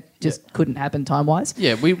try, and it just couldn't happen time-wise.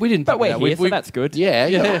 Yeah, we didn't. But think we're of here, that. so that's good. Yeah,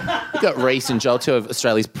 you got Rhys and Joel, two of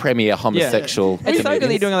Australia's premier homosexual. It's so good that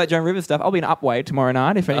comedians. you're doing all that Joan Rivers stuff. I'll be in Upway tomorrow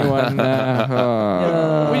night if anyone...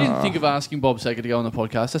 We didn't think of asking Bob Saget to go on the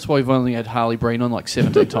podcast. That's why we've only had Harley Breen on like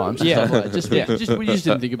 17 times. Yeah. Stuff like that. We just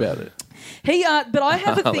didn't think about it. But I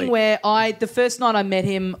have a thing where the first night I met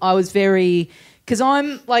him, I was very, because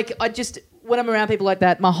I'm like, when I'm around people like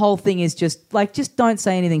that, my whole thing is just don't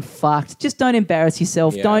say anything fucked. Just don't embarrass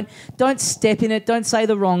yourself. Yeah. Don't step in it. Don't say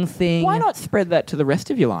the wrong thing. Why not spread that to the rest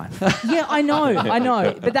of your life? Yeah, I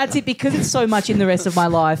know. But that's it, because it's so much in the rest of my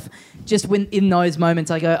life. Just when in those moments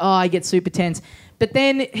I go, I get super tense. But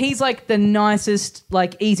then he's like the nicest,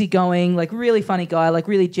 like easygoing, like really funny guy, like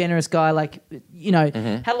really generous guy. Like,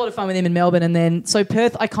 had a lot of fun with him in Melbourne. And then, so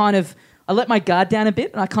Perth, I let my guard down a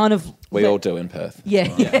bit, and I kind of... We all do in Perth.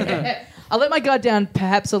 Yeah. I let my guard down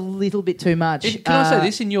perhaps a little bit too much. Can I say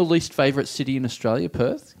this? In your least favourite city in Australia,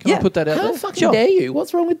 Perth? Can I put that out How there? fucking dare you?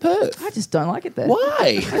 What's wrong with Perth? I just don't like it there. Why?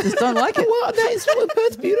 I just don't like it. What? That is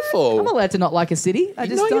Perth's beautiful. I'm allowed to not like a city. I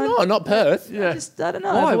just no, don't. you're not Perth. I don't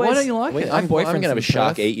know. Why? I've Why always- don't you like it? I'm boyfriend's going to have a from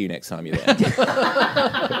shark Perth. eat you next time you're there.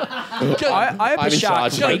 I have I'm a in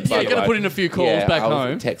shark. charge. Gotta- by the yeah, gotta way. put in a few calls back I'll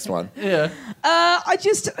home. Text one. Yeah.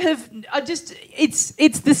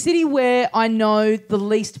 It's the city where I know the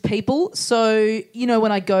least people. So,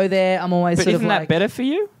 when I go there, I'm always But sort isn't of that like... better for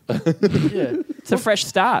you? Yeah. It's a fresh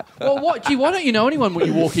start. Well, why don't you know anyone when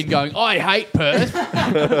you walk in going, I hate Perth?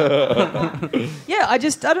 Yeah, I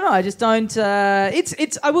don't know. I just don't...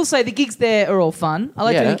 I will say the gigs there are all fun. I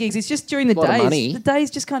like Yeah. doing gigs. It's just during the Lot of days. money. The days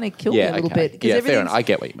just kind of kill me a little bit. 'cause Yeah, fair everything's- enough. I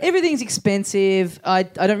get what you mean. Everything's expensive. I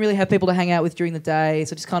don't really have people to hang out with during the day,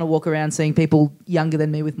 so I just kind of walk around seeing people younger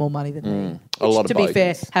than me with more money than me. A lot of to be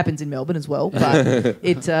fair, bogeys. happens in Melbourne as well. But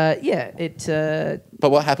But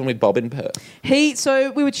what happened with Bob in Perth?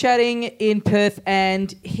 So we were chatting in Perth,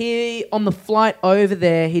 and he, on the flight over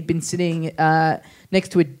there, he'd been sitting next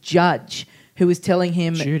to a judge who was telling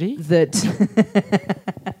him Judy? that...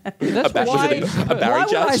 A Barry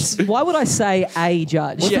judge? Why would I say a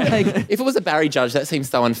judge? Yeah. Like, If it was a Barry judge, that seems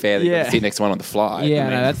so unfair that you Yeah. could sit next to one on the fly. Yeah, I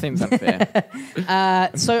mean, no, that seems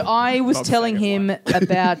unfair. so I was Bob telling Saget him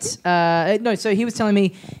about... so he was telling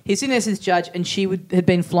me he's sitting there as his judge, and she had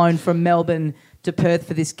been flown from Melbourne to Perth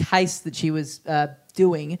for this case that she was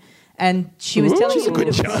doing. And she was telling she's a him good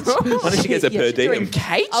that it was- judge. Why don't she get a per she's doing diem?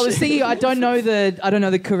 Kate? I was thinking I don't know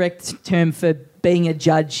the correct term for being a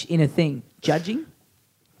judge in a thing. Judging?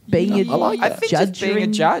 Being a I like I that. think just being a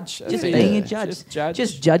judging? judge. Just being a judge.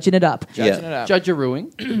 Just judging it up. judging Yeah. it up. Judge a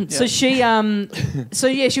ruing. So she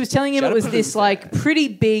she was telling him it was this like pretty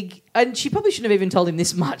big, and she probably shouldn't have even told him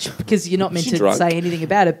this much because you're not meant She to drunk? say anything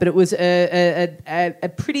about it, but it was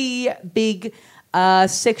a pretty big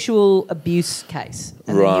sexual abuse case.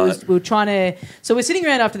 And Right. we were trying to... So we're sitting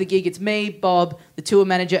around after the gig. It's me, Bob, the tour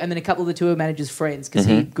manager, and then a couple of the tour manager's friends because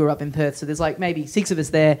he grew up in Perth. So there's like maybe 6 of us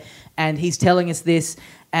there, and he's telling us this.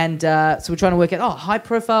 And so we're trying to work out,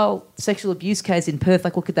 high-profile sexual abuse case in Perth,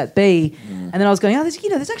 like what could that be? And then I was going,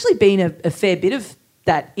 there's actually been a fair bit of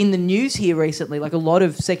that in the news here recently, like a lot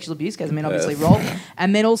of sexual abuse cases. I mean, obviously, Roll.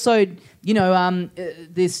 And then also...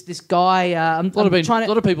 this guy. A lot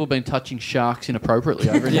of people have been touching sharks inappropriately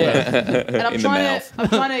over in there. And I'm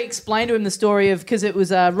trying to explain to him the story of, because it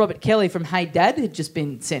was Robert Kelly from Hey Dad had just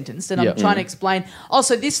been sentenced, and I'm trying to explain.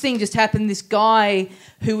 So this thing just happened. This guy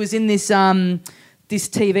who was in this this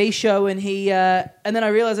TV show, and he and then I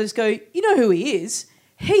realised, I just go, you know who he is?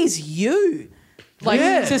 He's you.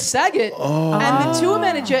 To Saget. And the tour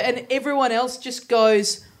manager and everyone else just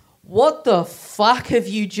goes, what the fuck have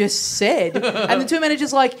you just said? And the tour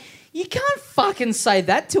manager's like, you can't fucking say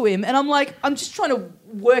that to him. And I'm like, I'm just trying to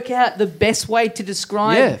work out the best way to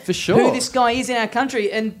describe for sure. who this guy is in our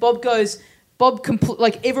country. And Bob goes,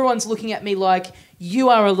 everyone's looking at me like, you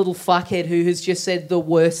are a little fuckhead who has just said the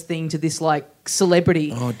worst thing to this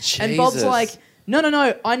celebrity. Oh, Jesus. And Bob's like,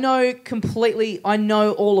 no, I know completely, I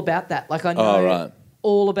know all about that. Like, I know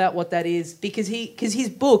all about what that is, because his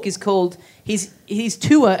book is called, his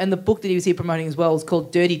tour and the book that he was here promoting as well is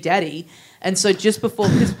called Dirty Daddy. And so just before,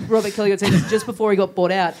 because Robert Kelly got sentenced just before he got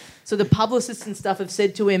bought out, so the publicists and stuff have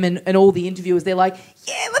said to him and all the interviewers, they're like,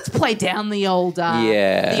 let's play down the old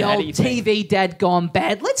TV dad gone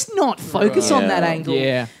bad. Let's not focus on that angle.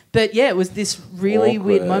 Yeah. But it was this really Awkward.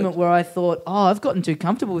 weird moment where I thought, I've gotten too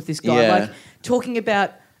comfortable with this guy. Yeah. Like, talking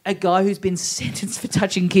about a guy who's been sentenced for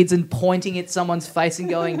touching kids and pointing at someone's face and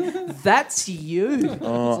going, that's you.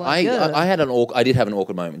 I did have an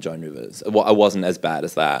awkward moment with Joan Rivers. Well, I wasn't as bad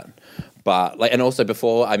as that. But and also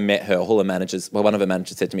before I met her, all her managers, one of her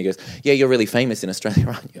managers said to me, he goes, yeah, you're really famous in Australia,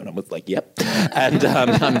 aren't you? And I was like, yep. And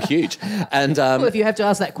I'm huge. And well, if you have to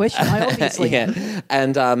ask that question, I obviously yeah.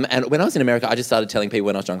 And when I was in America, I just started telling people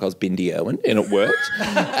when I was drunk I was Bindi Irwin, and it worked.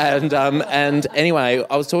 and anyway,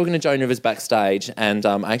 I was talking to Joan Rivers backstage, and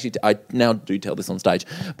I now do tell this on stage.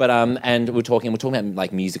 But and we're talking about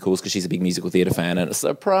like musicals because she's a big musical theatre fan, and a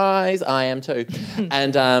surprise, I am too.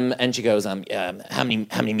 And she goes, how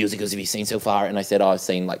many musicals have you seen so far? And I said, I've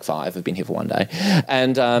seen like 5. I've been here for one day.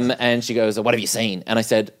 And she goes, what have you seen? And I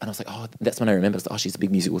was like, that's when I remember. I was like, she's a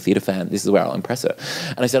big musical theatre fan. This is where I'll impress her.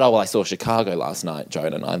 And I said, I saw Chicago last night,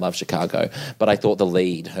 Joan, and I love Chicago. But I thought the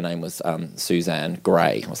lead, her name was Suzanne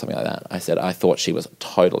Gray or something like that. I said, I thought she was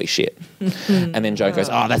totally shit. And then Joan goes,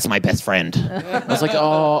 that's my best friend. I was like,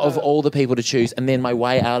 of all the people to choose. And then my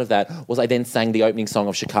way out of that was I then sang the opening song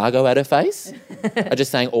of Chicago at her face. I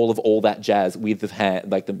just sang all that jazz with the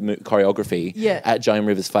hand, like the choreography at Joan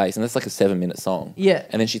Rivers' face, and that's like a 7-minute song. Yeah.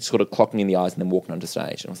 And then she sort of clocked me in the eyes and then walked onto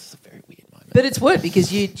stage, and it was a very weird moment. But it's worked because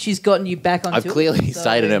she's gotten you back on. I've clearly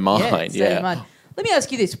stayed in her mind. Yeah. Let me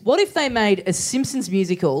ask you this: what if they made a Simpsons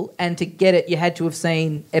musical, and to get it, you had to have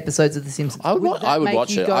seen episodes of The Simpsons? I would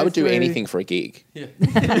watch it. I would do anything for a gig. Yeah.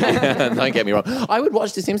 Don't get me wrong. I would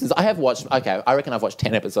watch The Simpsons. I have watched. Okay, I reckon I've watched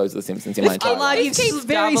 10 episodes of The Simpsons in my entire life. You've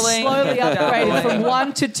very slowly upgraded from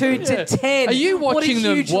 1 to 2 to 10. Are you watching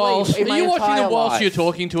them whilst you're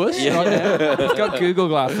talking to us? Yeah. He's got Google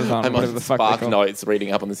glasses on. I'm on Spark Notes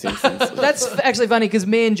reading up on The Simpsons. That's actually funny because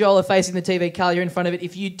me and Joel are facing the TV. Carl, you're in front of it.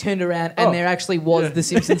 If you turned around and there actually was The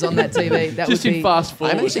Simpsons on that TV, that just would be... in fast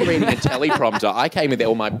forward. I'm actually reading a teleprompter. I came with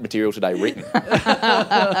all my material today written.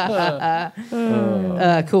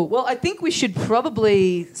 Cool. Well, I think we should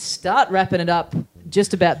probably start wrapping it up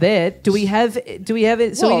just about there. Do we have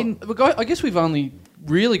it? So I guess we've only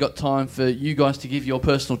really got time for you guys to give your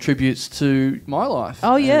personal tributes to my life.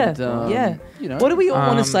 Oh, yeah. And, you know, what do we all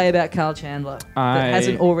want to say about Carl Chandler that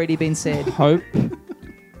hasn't already been said? Hope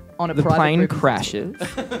on a the private plane group? crashes,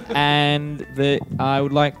 and that I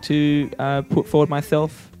would like to put forward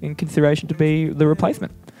myself in consideration to be the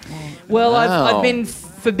replacement. Well, Wow. I've been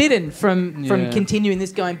forbidden from continuing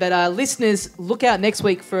this going, but listeners, look out next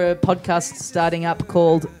week for a podcast starting up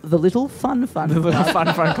called The Little Fun Fun The Club.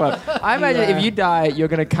 Little Fun Club. I imagine if you die, you're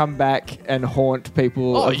going to come back and haunt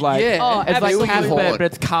people. Oh, of like, yeah. Oh, it's like absolutely. but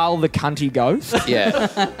it's Carl the cunty ghost. Yeah.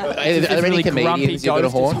 Are there any comedians you're going to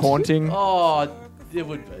haunt? Haunting. Oh, there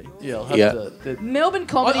would be. Yeah, I'll have to. Melbourne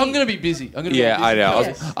comedy. I'm going to be busy. I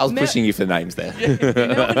know. I was pushing you for names there.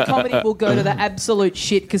 Melbourne comedy will go to the absolute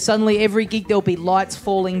shit because suddenly every gig there'll be lights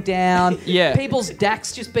falling down. Yeah. People's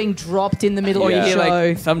DACs just being dropped in the middle Or of you the hear show.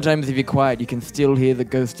 like, sometimes if you're quiet, you can still hear the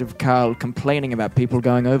ghost of Carl complaining about people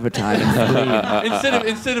going overtime.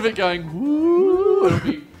 instead of it going woo, it'll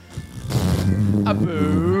be a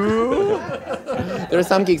boo. There are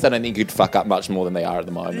some gigs I don't think you'd fuck up much more than they are at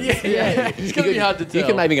the moment. Yeah. It's going to be hard to tell. You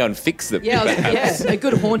can maybe go and fix them. A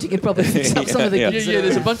good haunting could probably fix up some of the gigs. Yeah,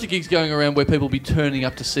 there's a bunch of gigs going around where people be turning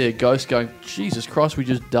up to see a ghost going, Jesus Christ, we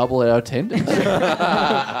just double our attendance.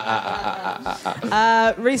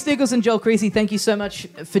 Rhys Nicholson, Joel Creasey, thank you so much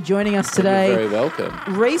for joining us today. You're very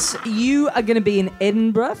welcome. Rhys, you are going to be in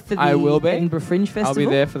Edinburgh for the I will be. Edinburgh Fringe Festival. I'll be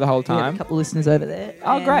there for the whole We have time. a couple of listeners over there.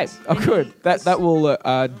 Oh, And- great. Oh, good. That will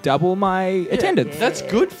double my attendance. That's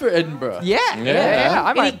good for Edinburgh. Yeah. I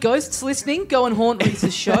Any might. ghosts listening, go and haunt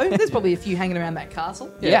Rhys's show. There's probably a few hanging around that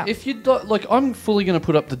castle. Yeah. If you'd like, I'm fully going to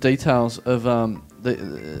put up the details of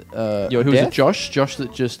Your who was death? it? Josh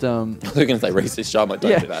that just I was going to say Rhys' show. I'm like,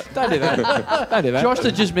 don't do that. Don't do that. Don't do that. Josh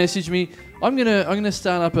that just messaged me. I'm gonna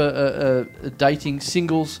start up a dating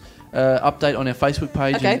singles update on our Facebook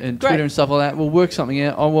page Okay, and great. Twitter and stuff like that. We'll work something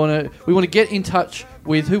out. We want to get in touch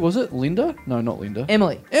with, who was it? Linda? No, not Linda.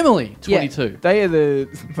 Emily. Emily, Yeah. 22. They are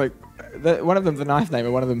one of them's a nice name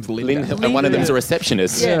and one of them's Linda. And one of them's a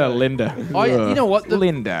receptionist. Yeah, Linda. You know what?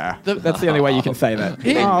 Linda. the- That's the only way you can say that.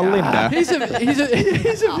 Linda.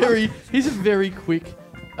 He's a very quick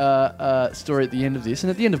story at the end of this, and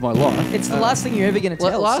at the end of my life. It's the last thing you're ever going to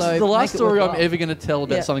tell. so The last make it story I'm worthwhile. ever going to tell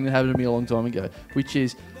about Yeah. something that happened to me a long time ago, which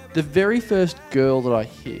is the very first girl that I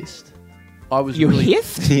kissed. I was You really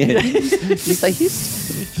hissed? Yeah. You say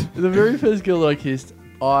hiss? the very first girl that I kissed.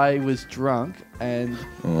 I was drunk, and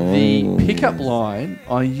the pickup line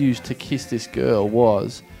I used to kiss this girl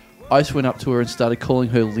was, I just went up to her and started calling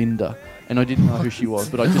her Linda, and I didn't know who she was,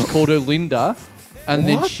 but I just called her Linda. And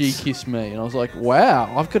then she kissed me, and I was like,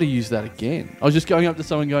 wow, I've got to use that again. I was just going up to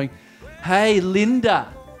someone going, hey,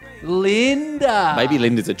 Linda. Maybe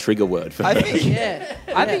Linda's a trigger word for I her. think,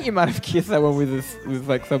 I think you might have kissed that one with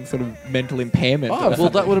like some sort of mental impairment. Oh,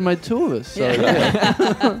 well, that would have made two of us. So,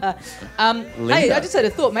 Hey, I just had a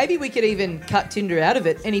thought. Maybe we could even cut Tinder out of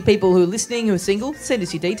it. Any people who are listening who are single, send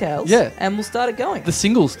us your details. Yeah. And we'll start it going. The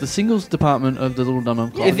singles department of the Little Dum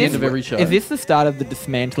Dum Club at the end of every show. Is this the start of the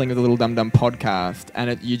dismantling of the Little Dum Dum podcast,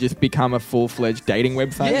 and you just become a full-fledged dating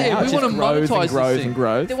website? Yeah, now? we It just wanna grows monetize and this grows thing. and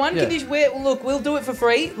grows. The one Yeah. condition we'll do it for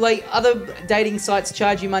free. Like other dating sites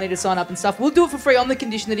charge you money to sign up and stuff. We'll do it for free on the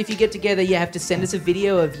condition that if you get together, you have to send us a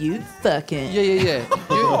video of you fucking. Yeah.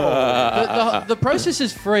 The process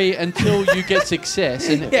is free until you get success,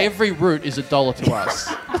 and every route is $1 to us.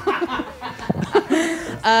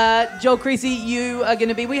 Joel Creasey, you are going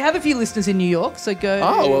to be. We have a few listeners in New York, so go.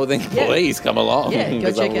 Oh, well, then please come along. Yeah, go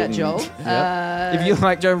 'cause I check out wouldn't- Joel. If you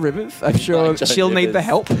like Joan Rivers, I'm sure Like Joan she'll need the Rivers.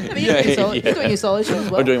 help. But you're doing your solo show as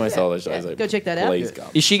well. I'm doing my Yeah. solo show. So Go check that out. Please come.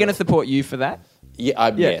 Is she going to support you for that?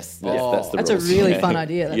 Yeah, yes, that's the That's a rules. really Yeah. fun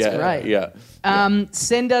idea. That's Yeah, great. Yeah.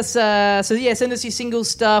 Send us. Send us your single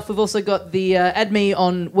stuff. We've also got the add me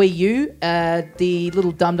on Wii U. The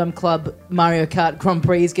Little Dum Dum Club Mario Kart Grand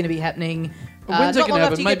Prix is going to be happening. When's not it long going to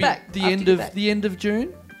after happen? you get Maybe back. the After end you get of back. the end of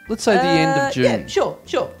June. Let's say the end of June. Yeah, sure.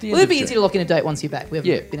 The Well, end it'll of be June. easy to lock in a date once you're back. We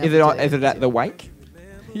haven't Yeah. been Is able it, to is it at the wake?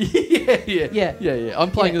 Yeah.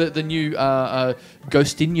 I'm playing the new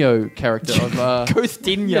Ghostinho character of.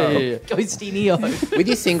 Ghostinho. Yeah. Ghostinio. With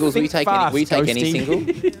your singles, will you Think take fast, any Ghosty. single?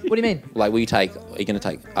 What do you mean? Like, are you going to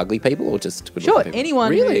take ugly people or just good Sure, looking people? anyone.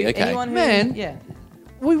 Really? Who, Okay. Anyone who, Man. Yeah.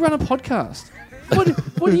 We run a podcast.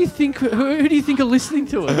 What do you think? Who do you think are listening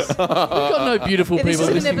to us? We've got no beautiful Yeah, this people isn't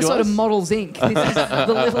an listening to episode us. of Models Inc. This is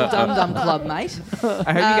the Little Dum Dum Club, mate. I hope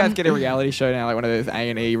you guys get a reality show now, like one of those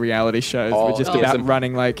A&E reality shows. Oh, We're just oh, about some-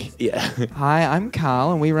 running like, Yeah. hi, I'm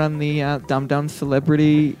Carl, and we run the Dum Dum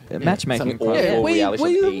Celebrity Matchmaking Some Club. awful we reality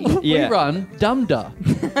show. we Yeah. run Dumda.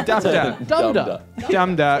 Dumda.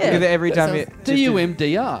 Dumda. Because every time you...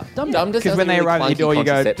 DUMDR. Dumda. Because when they arrive at your door, you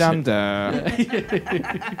go, Dumda.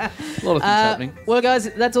 A lot of things happening. Well, guys,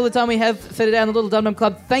 that's all the time we have for today on the Little Dum Dum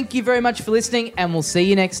Club. Thank you very much for listening, and we'll see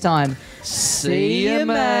you next time. See you,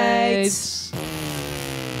 mates.